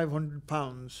 weighed 500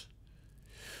 pounds.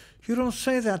 You don't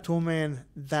say that to a man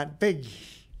that big.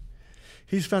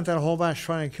 He spent that whole match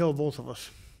trying to kill both of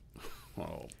us.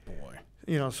 Oh,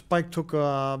 boy. Spike took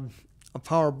a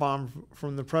power bomb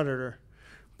from the Predator.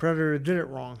 Predator did it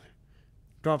wrong.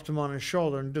 Dropped him on his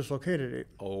shoulder and dislocated it.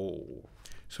 Oh.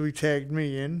 So he tagged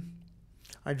me in.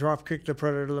 I drop kicked the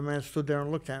Predator. The man stood there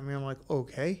and looked at me. I'm like,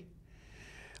 okay.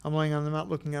 I'm laying on the mat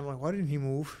looking at him like, why didn't he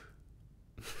move?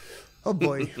 Oh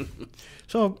boy.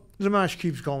 So the match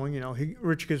keeps going.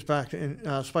 Rich gets back in.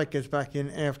 Spike gets back in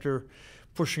after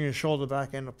pushing his shoulder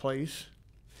back into place.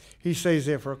 He stays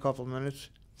there for a couple of minutes.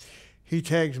 He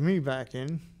tags me back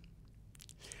in.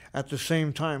 At the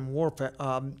same time,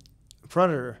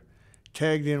 Predator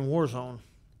tagged in Warzone.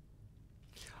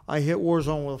 I hit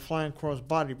Warzone with a flying cross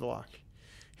body block.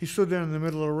 He stood there in the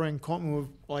middle of the ring, caught me with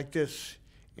like this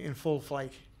in full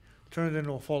flight. Turned it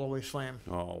into a fall-away slam.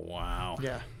 Oh, wow.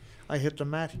 Yeah. I hit the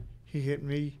mat. He hit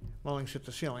me. Mullings hit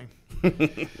the ceiling.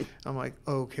 I'm like,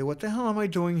 okay, what the hell am I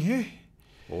doing here?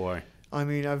 Boy. I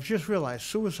mean, I've just realized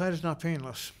suicide is not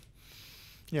painless.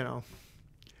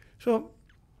 So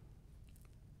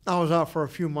I was out for a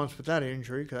few months with that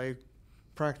injury because I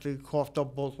practically coughed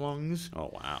up both lungs. Oh,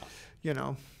 wow.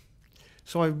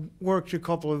 So I worked a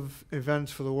couple of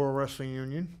events for the World Wrestling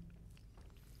Union.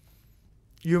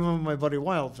 You remember my buddy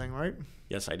Wild thing, right?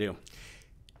 Yes, I do.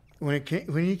 When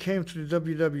he came to the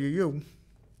WWU,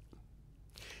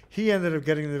 he ended up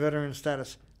getting the veteran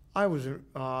status. I was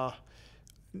the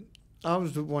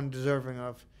one deserving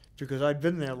of because I'd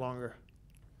been there longer.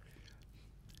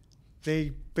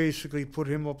 They basically put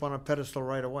him up on a pedestal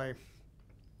right away.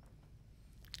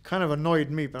 Kind of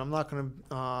annoyed me, but I'm not going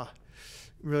to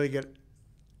really get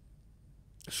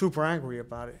super angry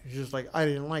about it. It's just like I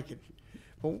didn't like it.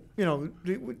 But,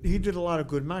 he did a lot of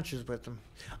good matches with them.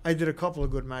 I did a couple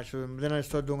of good matches with him. Then I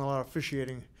started doing a lot of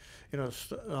officiating, a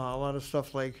lot of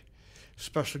stuff like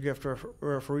special gift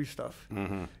referee stuff.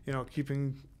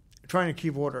 Mm-hmm. Trying to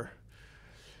keep order.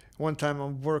 One time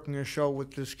I'm working a show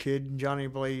with this kid, Johnny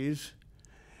Blaze,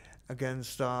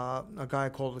 against a guy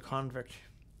called the Convict.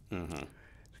 Mm-hmm.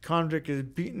 The Convict is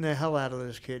beating the hell out of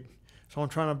this kid, so I'm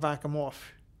trying to back him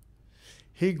off.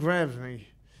 He grabs me,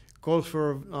 goes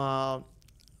for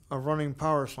a running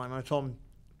power slam. I told him,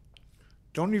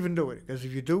 don't even do it, because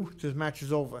if you do, this match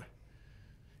is over.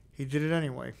 He did it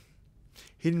anyway.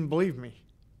 He didn't believe me.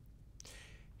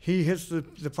 He hits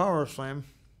the power slam.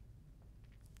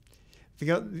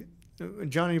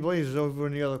 Johnny Blaze is over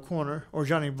in the other corner, or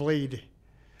Johnny Blade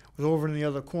was over in the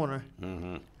other corner.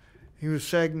 Mm-hmm. He was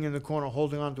sagging in the corner,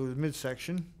 holding on to his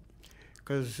midsection,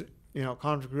 because,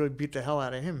 Convict really beat the hell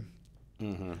out of him.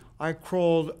 Mm-hmm. I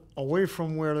crawled away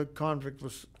from where the Convict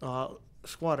was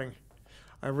squatting.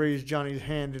 I raised Johnny's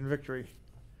hand in victory.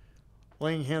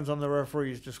 Laying hands on the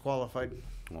referee is disqualified.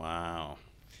 Wow.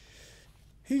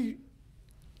 He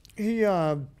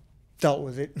dealt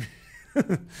with it,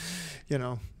 But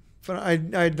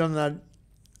I'd done that.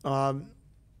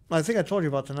 I think I told you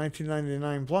about the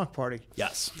 1999 block party.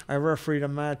 Yes. I refereed a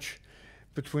match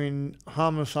between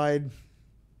Homicide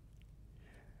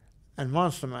and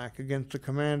Monster Mac against the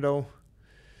Commando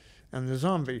and the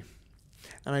Zombie.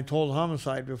 And I told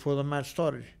Homicide before the match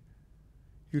started,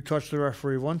 you touch the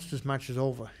referee once, this match is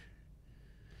over.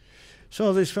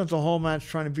 So they spent the whole match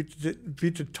trying to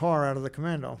beat the tar out of the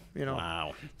Commando.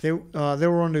 Wow. They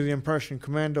were under the impression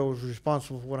Commando was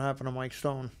responsible for what happened to Mike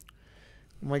Stone.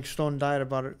 Mike Stone died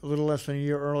about a little less than a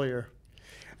year earlier,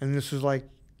 and this is like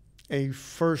a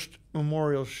first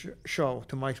memorial show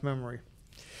to Mike's memory.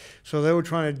 So they were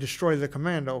trying to destroy the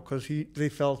Commando because they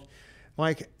felt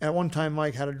at one time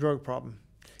Mike had a drug problem.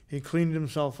 He cleaned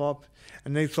himself up,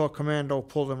 and they thought Commando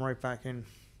pulled him right back in.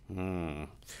 Mm.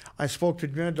 I spoke to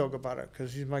Mad Dog about it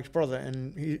because he's Mike's brother,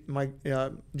 and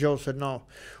Joe said no.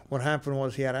 What happened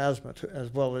was he had asthma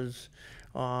as well as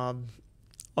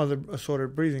other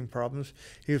assorted breathing problems.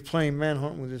 He was playing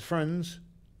manhunt with his friends.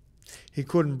 He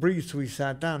couldn't breathe, so he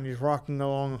sat down. He's rocking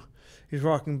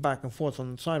back and forth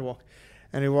on the sidewalk,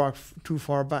 and he walked too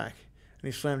far back, and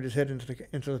he slammed his head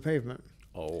into the pavement.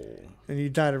 Oh. And he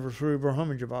died of a cerebral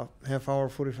hemorrhage about half hour,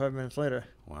 45 minutes later.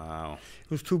 Wow. It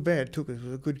was too bad, too, because he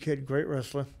was a good kid, great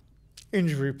wrestler.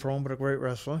 Injury prone, but a great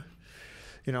wrestler.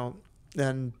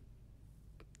 And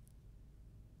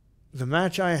the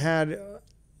match I had,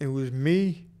 it was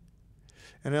me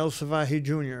and El Savaje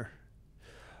Jr.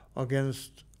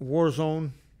 against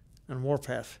Warzone and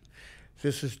Warpath.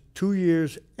 This is 2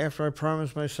 years after I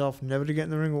promised myself never to get in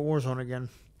the ring with Warzone again.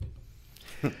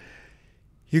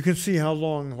 You can see how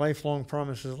long lifelong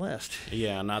promises last.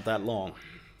 Yeah, not that long.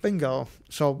 Bingo.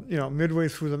 So, midway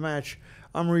through the match,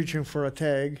 I'm reaching for a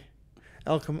tag.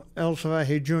 El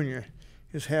Savaje Jr.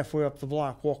 is halfway up the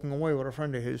block walking away with a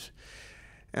friend of his.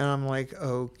 And I'm like,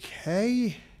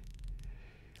 okay.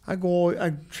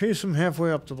 I chase him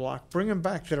halfway up the block, bring him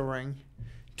back to the ring,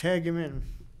 tag him in.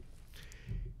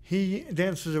 He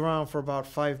dances around for about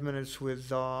 5 minutes with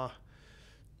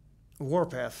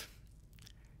Warpath.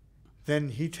 Then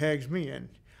he tags me in.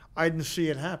 I didn't see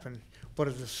it happen, but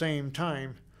at the same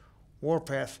time,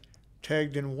 Warpath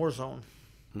tagged in Warzone.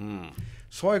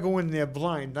 So I go in there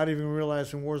blind, not even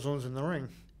realizing Warzone's in the ring.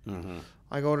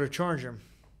 I go to charge him.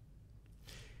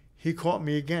 He caught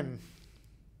me again.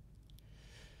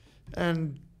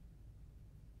 And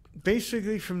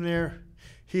basically from there,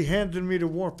 he handed me to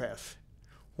Warpath.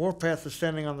 Warpath is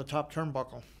standing on the top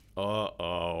turnbuckle.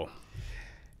 Uh-oh.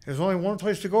 There's only one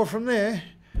place to go from there.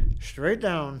 Straight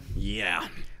down. Yeah.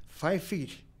 5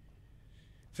 feet.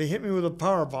 They hit me with a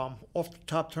power bomb off the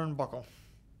top turnbuckle.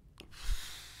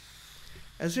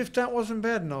 As if that wasn't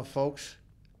bad enough, folks.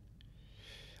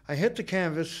 I hit the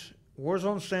canvas.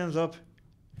 Warzone stands up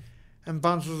and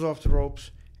bounces off the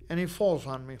ropes, and he falls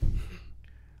on me.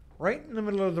 Right in the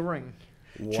middle of the ring.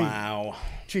 Wow.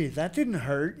 Gee, that didn't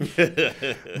hurt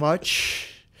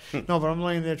much. No, but I'm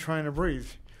laying there trying to breathe.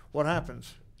 What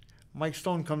happens? Mike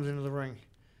Stone comes into the ring.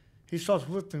 He starts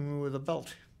whipping me with a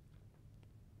belt.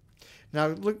 Now,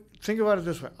 look, think about it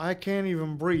this way. I can't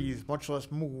even breathe, much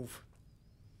less move.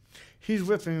 He's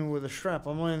whipping me with a strap.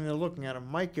 I'm laying there looking at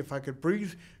him. Mike, if I could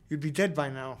breathe, you'd be dead by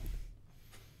now.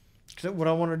 What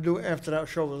I wanted to do after that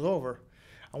show was over,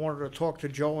 I wanted to talk to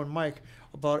Joe and Mike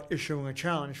about issuing a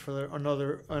challenge for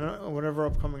whatever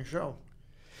upcoming show.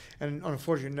 And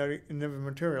unfortunately, it never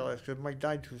materialized because Mike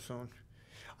died too soon.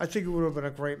 I think it would have been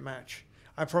a great match.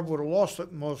 I probably would have lost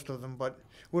it, most of them, but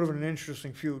it would have been an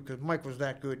interesting feud because Mike was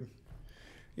that good,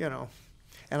 you know.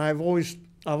 And I've always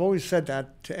said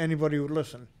that to anybody who would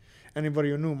listen, anybody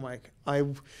who knew Mike. I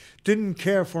didn't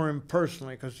care for him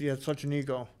personally because he had such an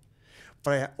ego,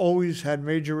 but I always had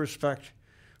major respect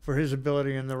for his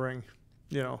ability in the ring.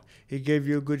 You know, he gave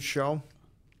you a good show,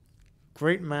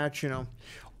 great match. You know,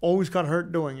 always got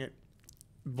hurt doing it,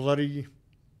 bloody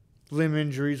limb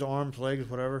injuries, arms, legs,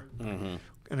 whatever.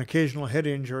 An occasional head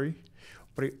injury,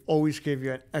 but he always gave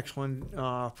you an excellent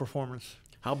performance.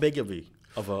 How big of a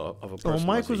person? Well,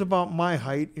 Mike was about my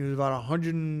height. He was about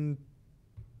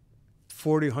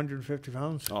 140, 150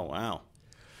 pounds. Oh, wow.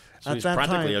 So At he's that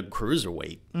practically time, a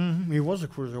cruiserweight. He was a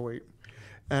cruiserweight.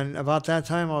 And about that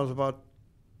time, I was about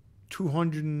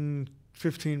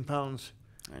 215 pounds.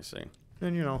 I see.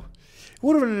 And, you know, it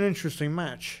would have been an interesting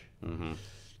match.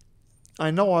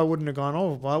 I know I wouldn't have gone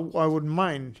over, but I wouldn't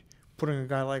mind putting a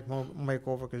guy like Mike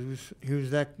over because he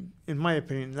was that, in my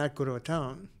opinion, that good of a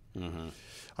talent.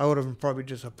 I would have been probably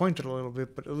disappointed a little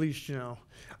bit, but at least, you know,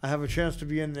 I have a chance to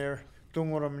be in there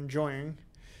doing what I'm enjoying,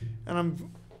 and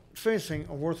I'm facing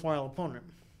a worthwhile opponent.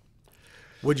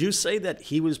 Would you say that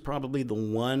he was probably the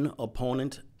one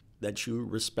opponent that you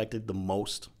respected the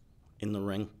most in the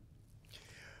ring?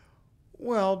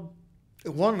 Well,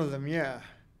 one of them, yeah.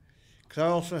 Because I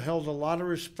also held a lot of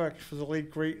respect for the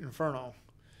late, great Inferno.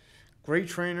 Great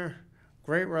trainer,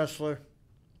 great wrestler,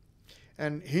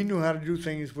 and he knew how to do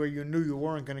things where you knew you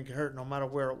weren't going to get hurt no matter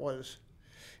where it was.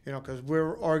 You know, because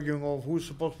we're arguing over who's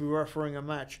supposed to be refereeing a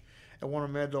match at one of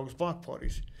Mad Dog's block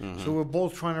parties. So we're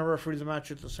both trying to referee the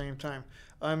match at the same time.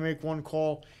 I make one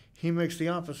call, he makes the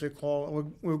opposite call,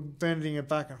 and we're bending it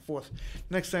back and forth.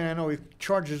 Next thing I know, he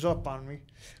charges up on me,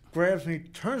 grabs me,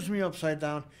 turns me upside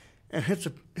down, and hits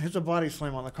a body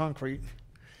slam on the concrete.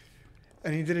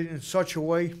 And he did it in such a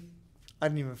way, I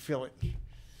didn't even feel it.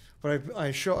 But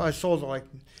I saw it like,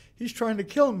 he's trying to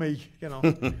kill me, you know.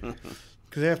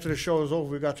 Because after the show was over,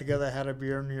 we got together, had a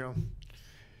beer, and, you know.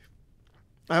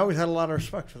 I always had a lot of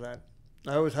respect for that.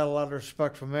 I always had a lot of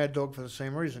respect for Mad Dog for the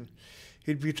same reason.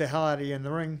 He'd beat the hell out of you in the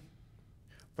ring,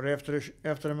 but after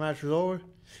the match was over,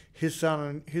 he'd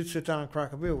sit down and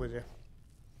crack a beer with you.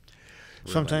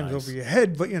 Really sometimes nice. Over your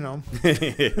head, but you know.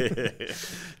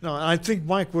 No, I think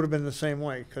Mike would have been the same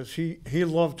way because he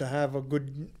loved to have a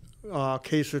good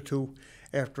case or two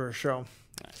after a show.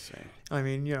 I see. I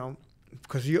mean, you know,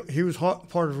 because he was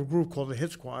part of a group called the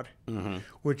Hit Squad,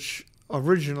 which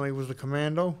originally was the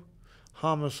Commando,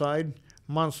 Homicide,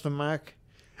 Monster Mac,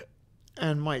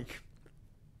 and Mike.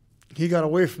 He got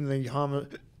away from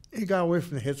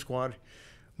the Hit Squad,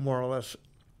 more or less.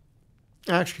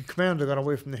 Actually, Commando got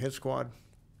away from the Hit Squad.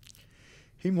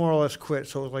 He more or less quit,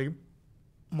 so it was like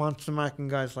Monster Mac and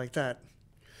guys like that.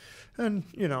 And,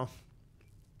 you know,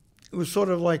 it was sort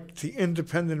of like the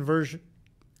independent version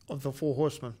of the Four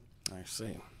Horsemen. I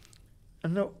see.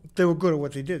 And they were good at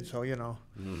what they did, so, you know.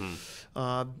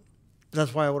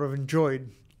 That's why I would have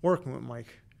enjoyed working with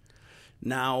Mike.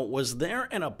 Now, was there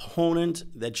an opponent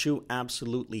that you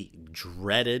absolutely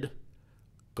dreaded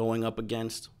going up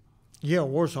against? Yeah,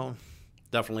 Warzone.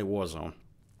 Definitely Warzone.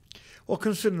 Well,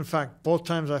 considering the fact, both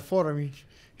times I fought him,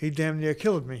 he damn near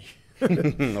killed me.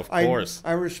 Of course.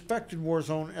 I respected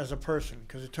Warzone as a person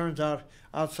because it turns out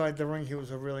outside the ring he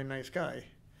was a really nice guy.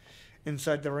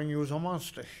 Inside the ring he was a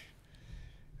monster.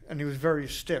 And he was very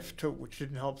stiff too, which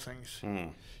didn't help things.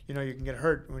 You know, you can get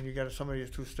hurt when you got somebody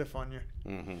who's too stiff on you.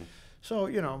 So,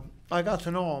 you know, I got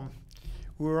to know him.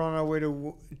 We were on our way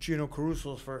to Gino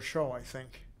Caruso's for a show, I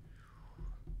think.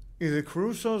 Either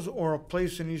Caruso's or a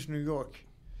place in East New York.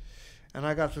 And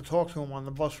I got to talk to him on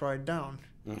the bus ride down.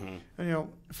 And, you know,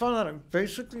 I found out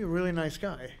basically a really nice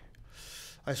guy.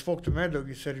 I spoke to Mad Dog.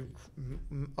 He said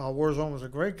Warzone was a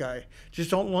great guy.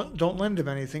 Just don't lend him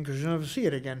anything because you'll never see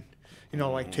it again. You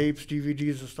know, like tapes,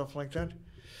 DVDs, and stuff like that.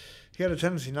 He had a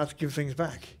tendency not to give things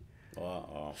back.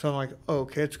 So I'm like,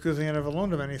 okay, it's a good thing I never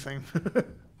loaned him anything.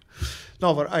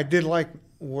 No, but I did like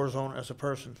Warzone as a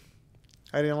person.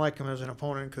 I didn't like him as an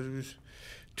opponent because he was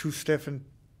too stiff and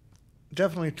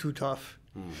definitely too tough.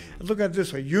 Look at it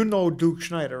this way. You know Duke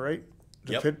Schneider, right?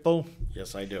 The Pitbull?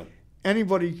 Yes, I do.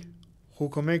 Anybody who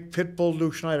can make Pitbull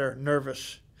Duke Schneider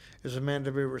nervous is a man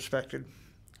to be respected.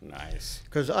 Nice.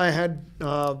 Because I had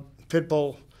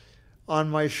Pitbull on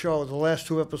my show, the last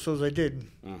 2 episodes I did.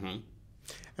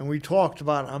 And we talked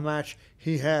about a match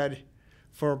he had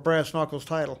for a Brass Knuckles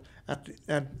title at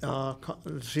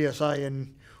CSI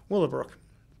in Willowbrook.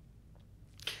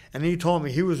 And he told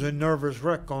me he was a nervous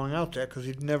wreck going out there because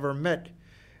he'd never met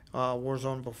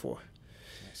Warzone before.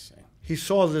 He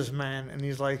saw this man and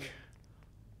he's like,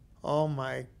 oh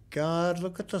my God,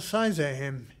 look at the size of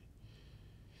him.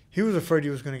 He was afraid he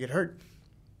was going to get hurt.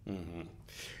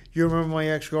 You remember my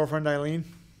ex-girlfriend, Eileen?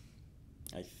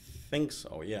 I think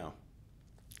so, yeah.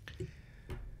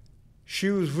 She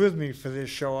was with me for this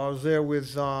show. I was there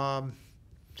with some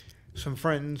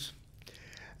friends.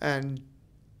 And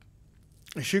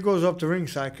she goes up to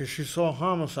ringside because she saw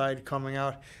Homicide coming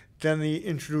out. Then they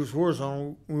introduced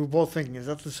Warzone. We were both thinking, is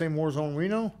that the same Warzone we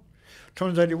know?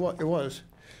 Turns out it was.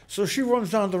 So she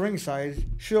runs down to ringside.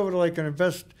 She's over to like in her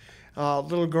best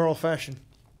little girl fashion.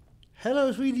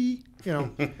 Hello, sweetie. You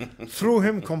know, threw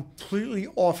him completely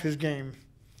off his game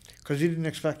because he didn't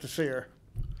expect to see her.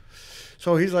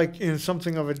 So he's like in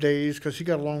something of a daze because he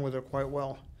got along with her quite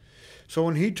well. So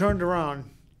when he turned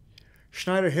around,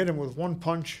 Schneider hit him with one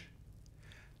punch,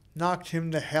 knocked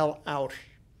him the hell out.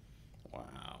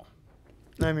 Wow.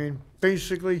 I mean,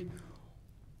 basically,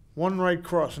 one right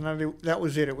cross, and that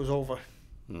was it. It was over.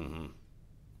 And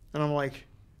I'm like,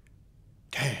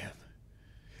 damn.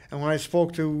 And when I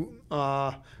spoke to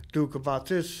Duke about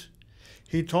this,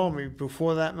 he told me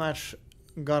before that match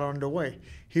got underway,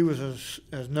 he was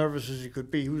as nervous as he could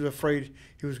be. He was afraid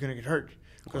he was going to get hurt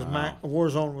because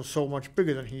Warzone was so much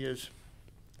bigger than he is.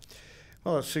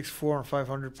 Well, at 6'4" and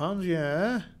 500 pounds,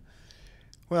 yeah.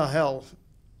 Well, hell,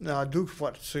 Duke's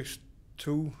what, 6'2",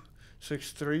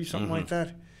 6'3", something like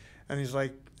that. And he's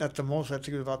like, at the most, I think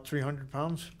it was about 300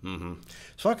 pounds.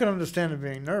 So I could understand him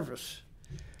being nervous.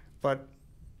 But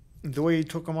the way he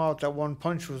took him out, that one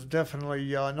punch was definitely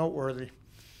noteworthy.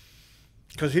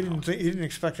 Because he didn't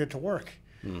expect it to work.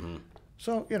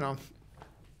 So, you know,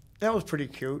 that was pretty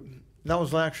cute. That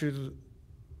was actually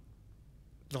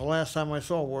the last time I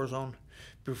saw Warzone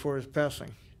before his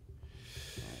passing.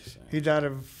 He died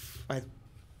of,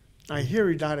 I hear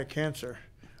he died of cancer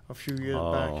a few years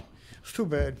back. It's too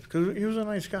bad because he was a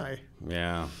nice guy.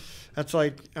 Yeah. That's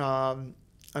like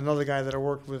another guy that I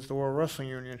worked with, the World Wrestling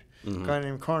Union, a guy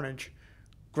named Carnage.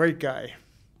 Great guy.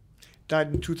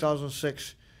 Died in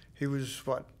 2006. He was,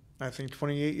 what, I think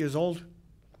 28 years old?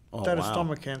 Died of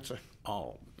stomach cancer.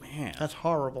 Oh, man. That's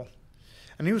horrible.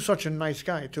 And he was such a nice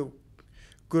guy, too.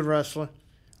 Good wrestler,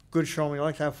 good showman. He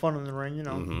liked to have fun in the ring, you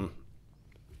know.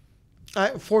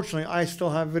 Fortunately, I still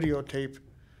have videotape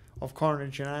of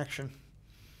Carnage in action,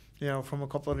 you know, from a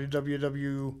couple of the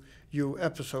WWU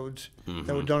episodes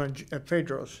that were done at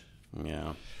Pedro's.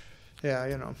 Yeah. Yeah,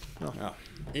 you know. No. Yeah.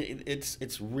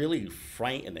 It's really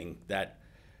frightening that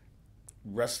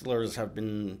wrestlers have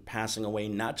been passing away,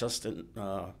 not just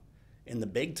in the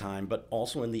big time, but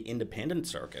also in the independent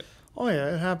circuit. Oh,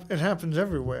 yeah, it happens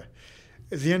everywhere.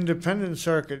 The independent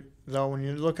circuit, though, when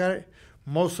you look at it,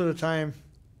 most of the time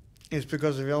it's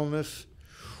because of illness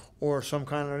or some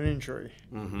kind of an injury.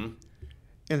 In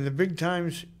the big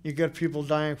times, you get people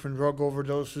dying from drug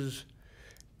overdoses.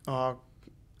 A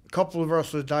couple of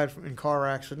wrestlers died in car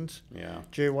accidents. Yeah.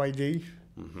 JYD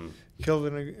killed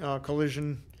in a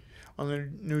collision on the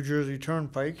New Jersey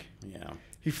Turnpike. Yeah.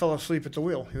 He fell asleep at the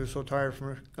wheel. He was so tired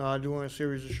from doing a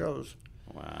series of shows.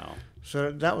 Wow.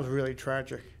 So that was really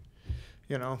tragic.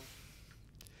 You know,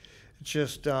 it's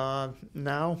just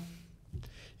now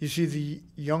you see the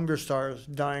younger stars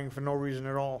dying for no reason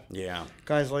at all. Yeah.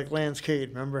 Guys like Lance Cade,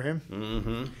 remember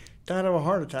him? Died of a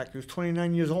heart attack. He was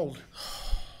 29 years old.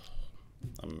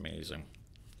 Amazing.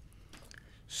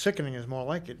 Sickening is more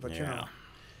like it, but Yeah.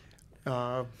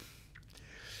 I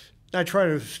try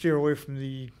to steer away from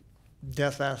the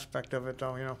death aspect of it,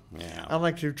 though. Yeah. I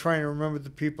like to try and remember the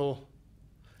people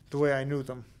the way I knew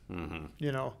them.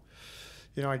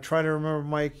 Mm-hmm. I try to remember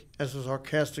Mike as a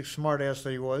sarcastic smartass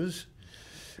that he was,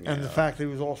 and the Yeah. fact that he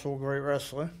was also a great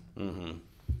wrestler. Mm-hmm.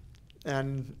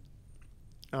 And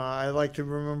I like to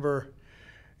remember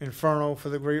Inferno for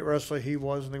the great wrestler he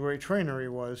was and the great trainer he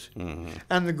was, Mm-hmm.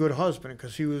 and the good husband,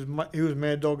 because he was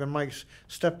Mad Dog and Mike's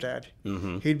stepdad.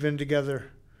 Mm-hmm. He'd been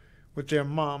together with their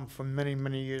mom for many,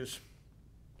 many years.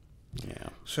 Yeah.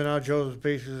 So now Joe's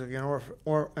basically an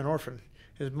orphan.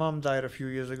 His mom died a few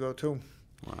years ago too,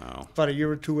 Wow. about a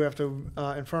year or two after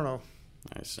Inferno,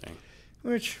 I see.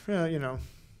 which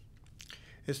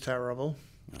is terrible.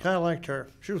 I liked her.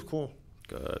 She was cool.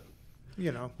 Good.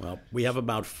 Well, we have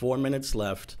about 4 minutes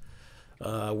left.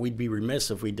 We'd be remiss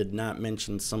if we did not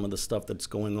mention some of the stuff that's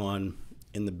going on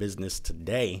in the business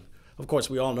today. Of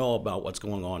course, we all know about what's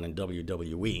going on in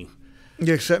WWE.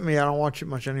 Yeah, except me, I don't watch it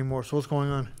much anymore. So what's going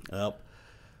on?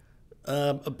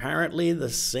 Apparently, the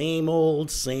same old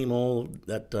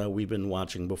that we've been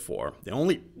watching before. The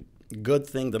only good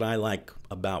thing that I like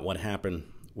about what happened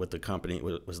with the company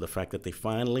was the fact that they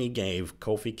finally gave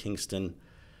Kofi Kingston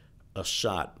a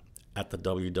shot at the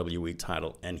WWE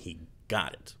title, and he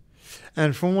got it.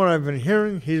 And from what I've been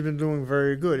hearing, he's been doing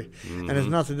very good. Mm-hmm. And it's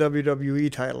not the WWE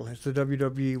title. It's the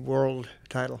WWE World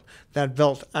title. That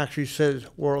belt actually says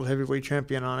World Heavyweight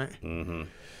Champion on it.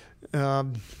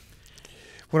 Mm-hmm.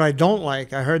 What I don't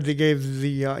like, I heard they gave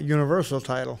the Universal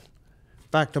title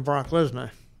back to Brock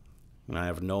Lesnar. And I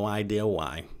have no idea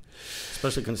why,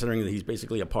 especially considering that he's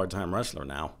basically a part-time wrestler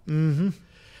now. Mm-hmm.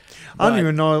 I don't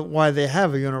even know why they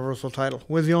have a Universal title.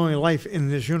 We're the only life in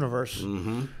this universe.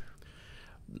 Mm-hmm.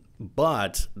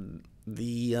 But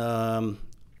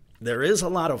there is a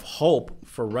lot of hope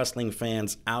for wrestling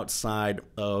fans outside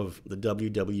of the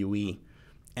WWE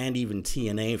and even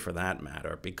TNA for that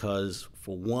matter, because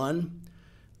for one,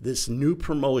 this new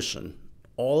promotion,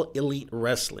 All Elite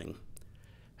Wrestling,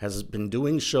 has been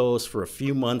doing shows for a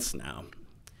few months now,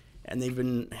 and they've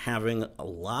been having a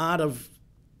lot of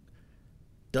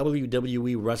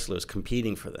WWE wrestlers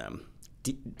competing for them.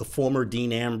 The former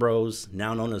Dean Ambrose,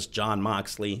 now known as Jon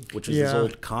Moxley, which is his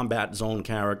old Combat Zone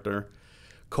character.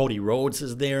 Cody Rhodes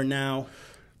is there now.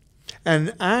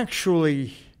 And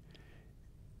actually,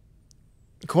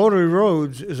 Cody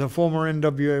Rhodes is a former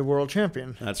NWA World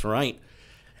Champion. That's right.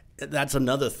 That's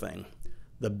another thing.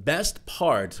 The best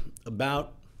part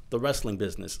about the wrestling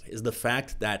business is the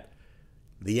fact that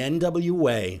the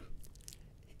NWA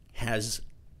has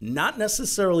not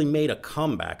necessarily made a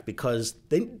comeback, because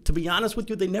they, to be honest with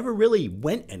you, they never really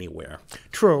went anywhere.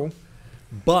 True.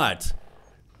 But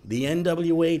the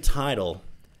NWA title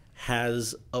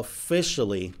has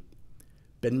officially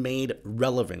been made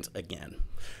relevant again.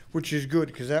 Which is good,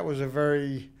 because that was a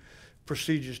very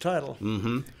prestigious title.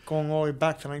 Mm-hmm. Going all the way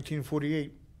back to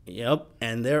 1948. Yep.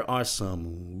 And there are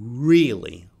some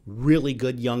really, really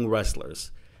good young wrestlers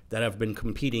that have been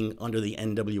competing under the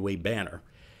NWA banner.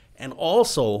 And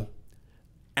also,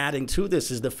 adding to this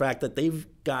is the fact that they've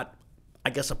got, I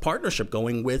guess, a partnership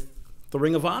going with the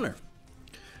Ring of Honor.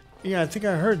 Yeah, I think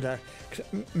I heard that.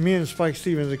 Me and Spike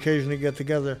Stevens occasionally get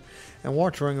together and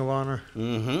watch Ring of Honor.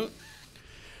 Mm-hmm.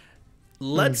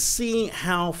 Let's see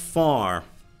how far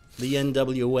the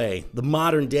NWA, the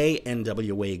modern-day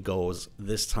NWA, goes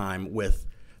this time with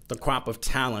the crop of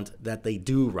talent that they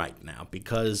do right now,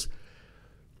 because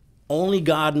only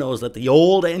God knows that the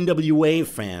old NWA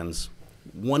fans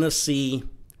want to see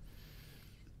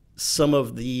some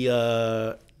of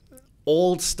the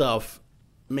old stuff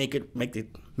make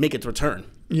its return.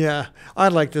 Yeah,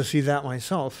 I'd like to see that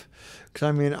myself. Because,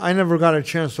 I mean, I never got a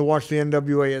chance to watch the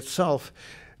NWA itself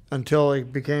until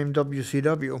it became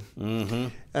WCW. Mm-hmm.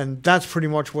 And that's pretty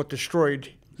much what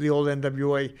destroyed the old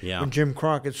NWA. Yeah. When Jim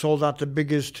Crockett sold out the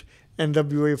biggest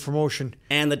NWA promotion.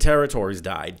 And the territories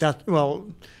died.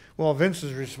 Well, Vince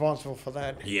is responsible for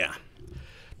that. Yeah.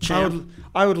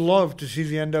 I would love to see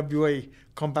the NWA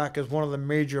come back as one of the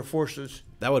major forces.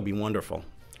 That would be wonderful.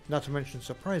 Not to mention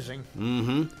surprising.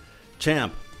 Mm-hmm.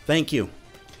 Champ, thank you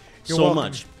You're so welcome.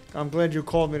 much. I'm glad you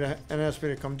called me and asked me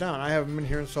to come down. I haven't been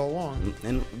here in so long.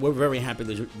 And we're very happy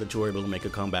that you were able to make a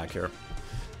comeback here.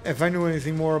 If I knew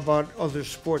anything more about other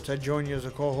sports, I'd join you as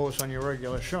a co-host on your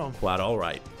regular show. Quite all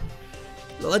right.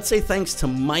 Let's say thanks to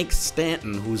Mike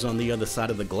Stanton, who's on the other side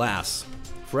of the glass.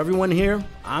 For everyone here,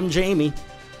 I'm Jaime,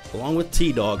 along with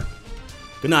T-Dog.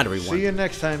 Good night, everyone. See you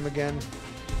next time again.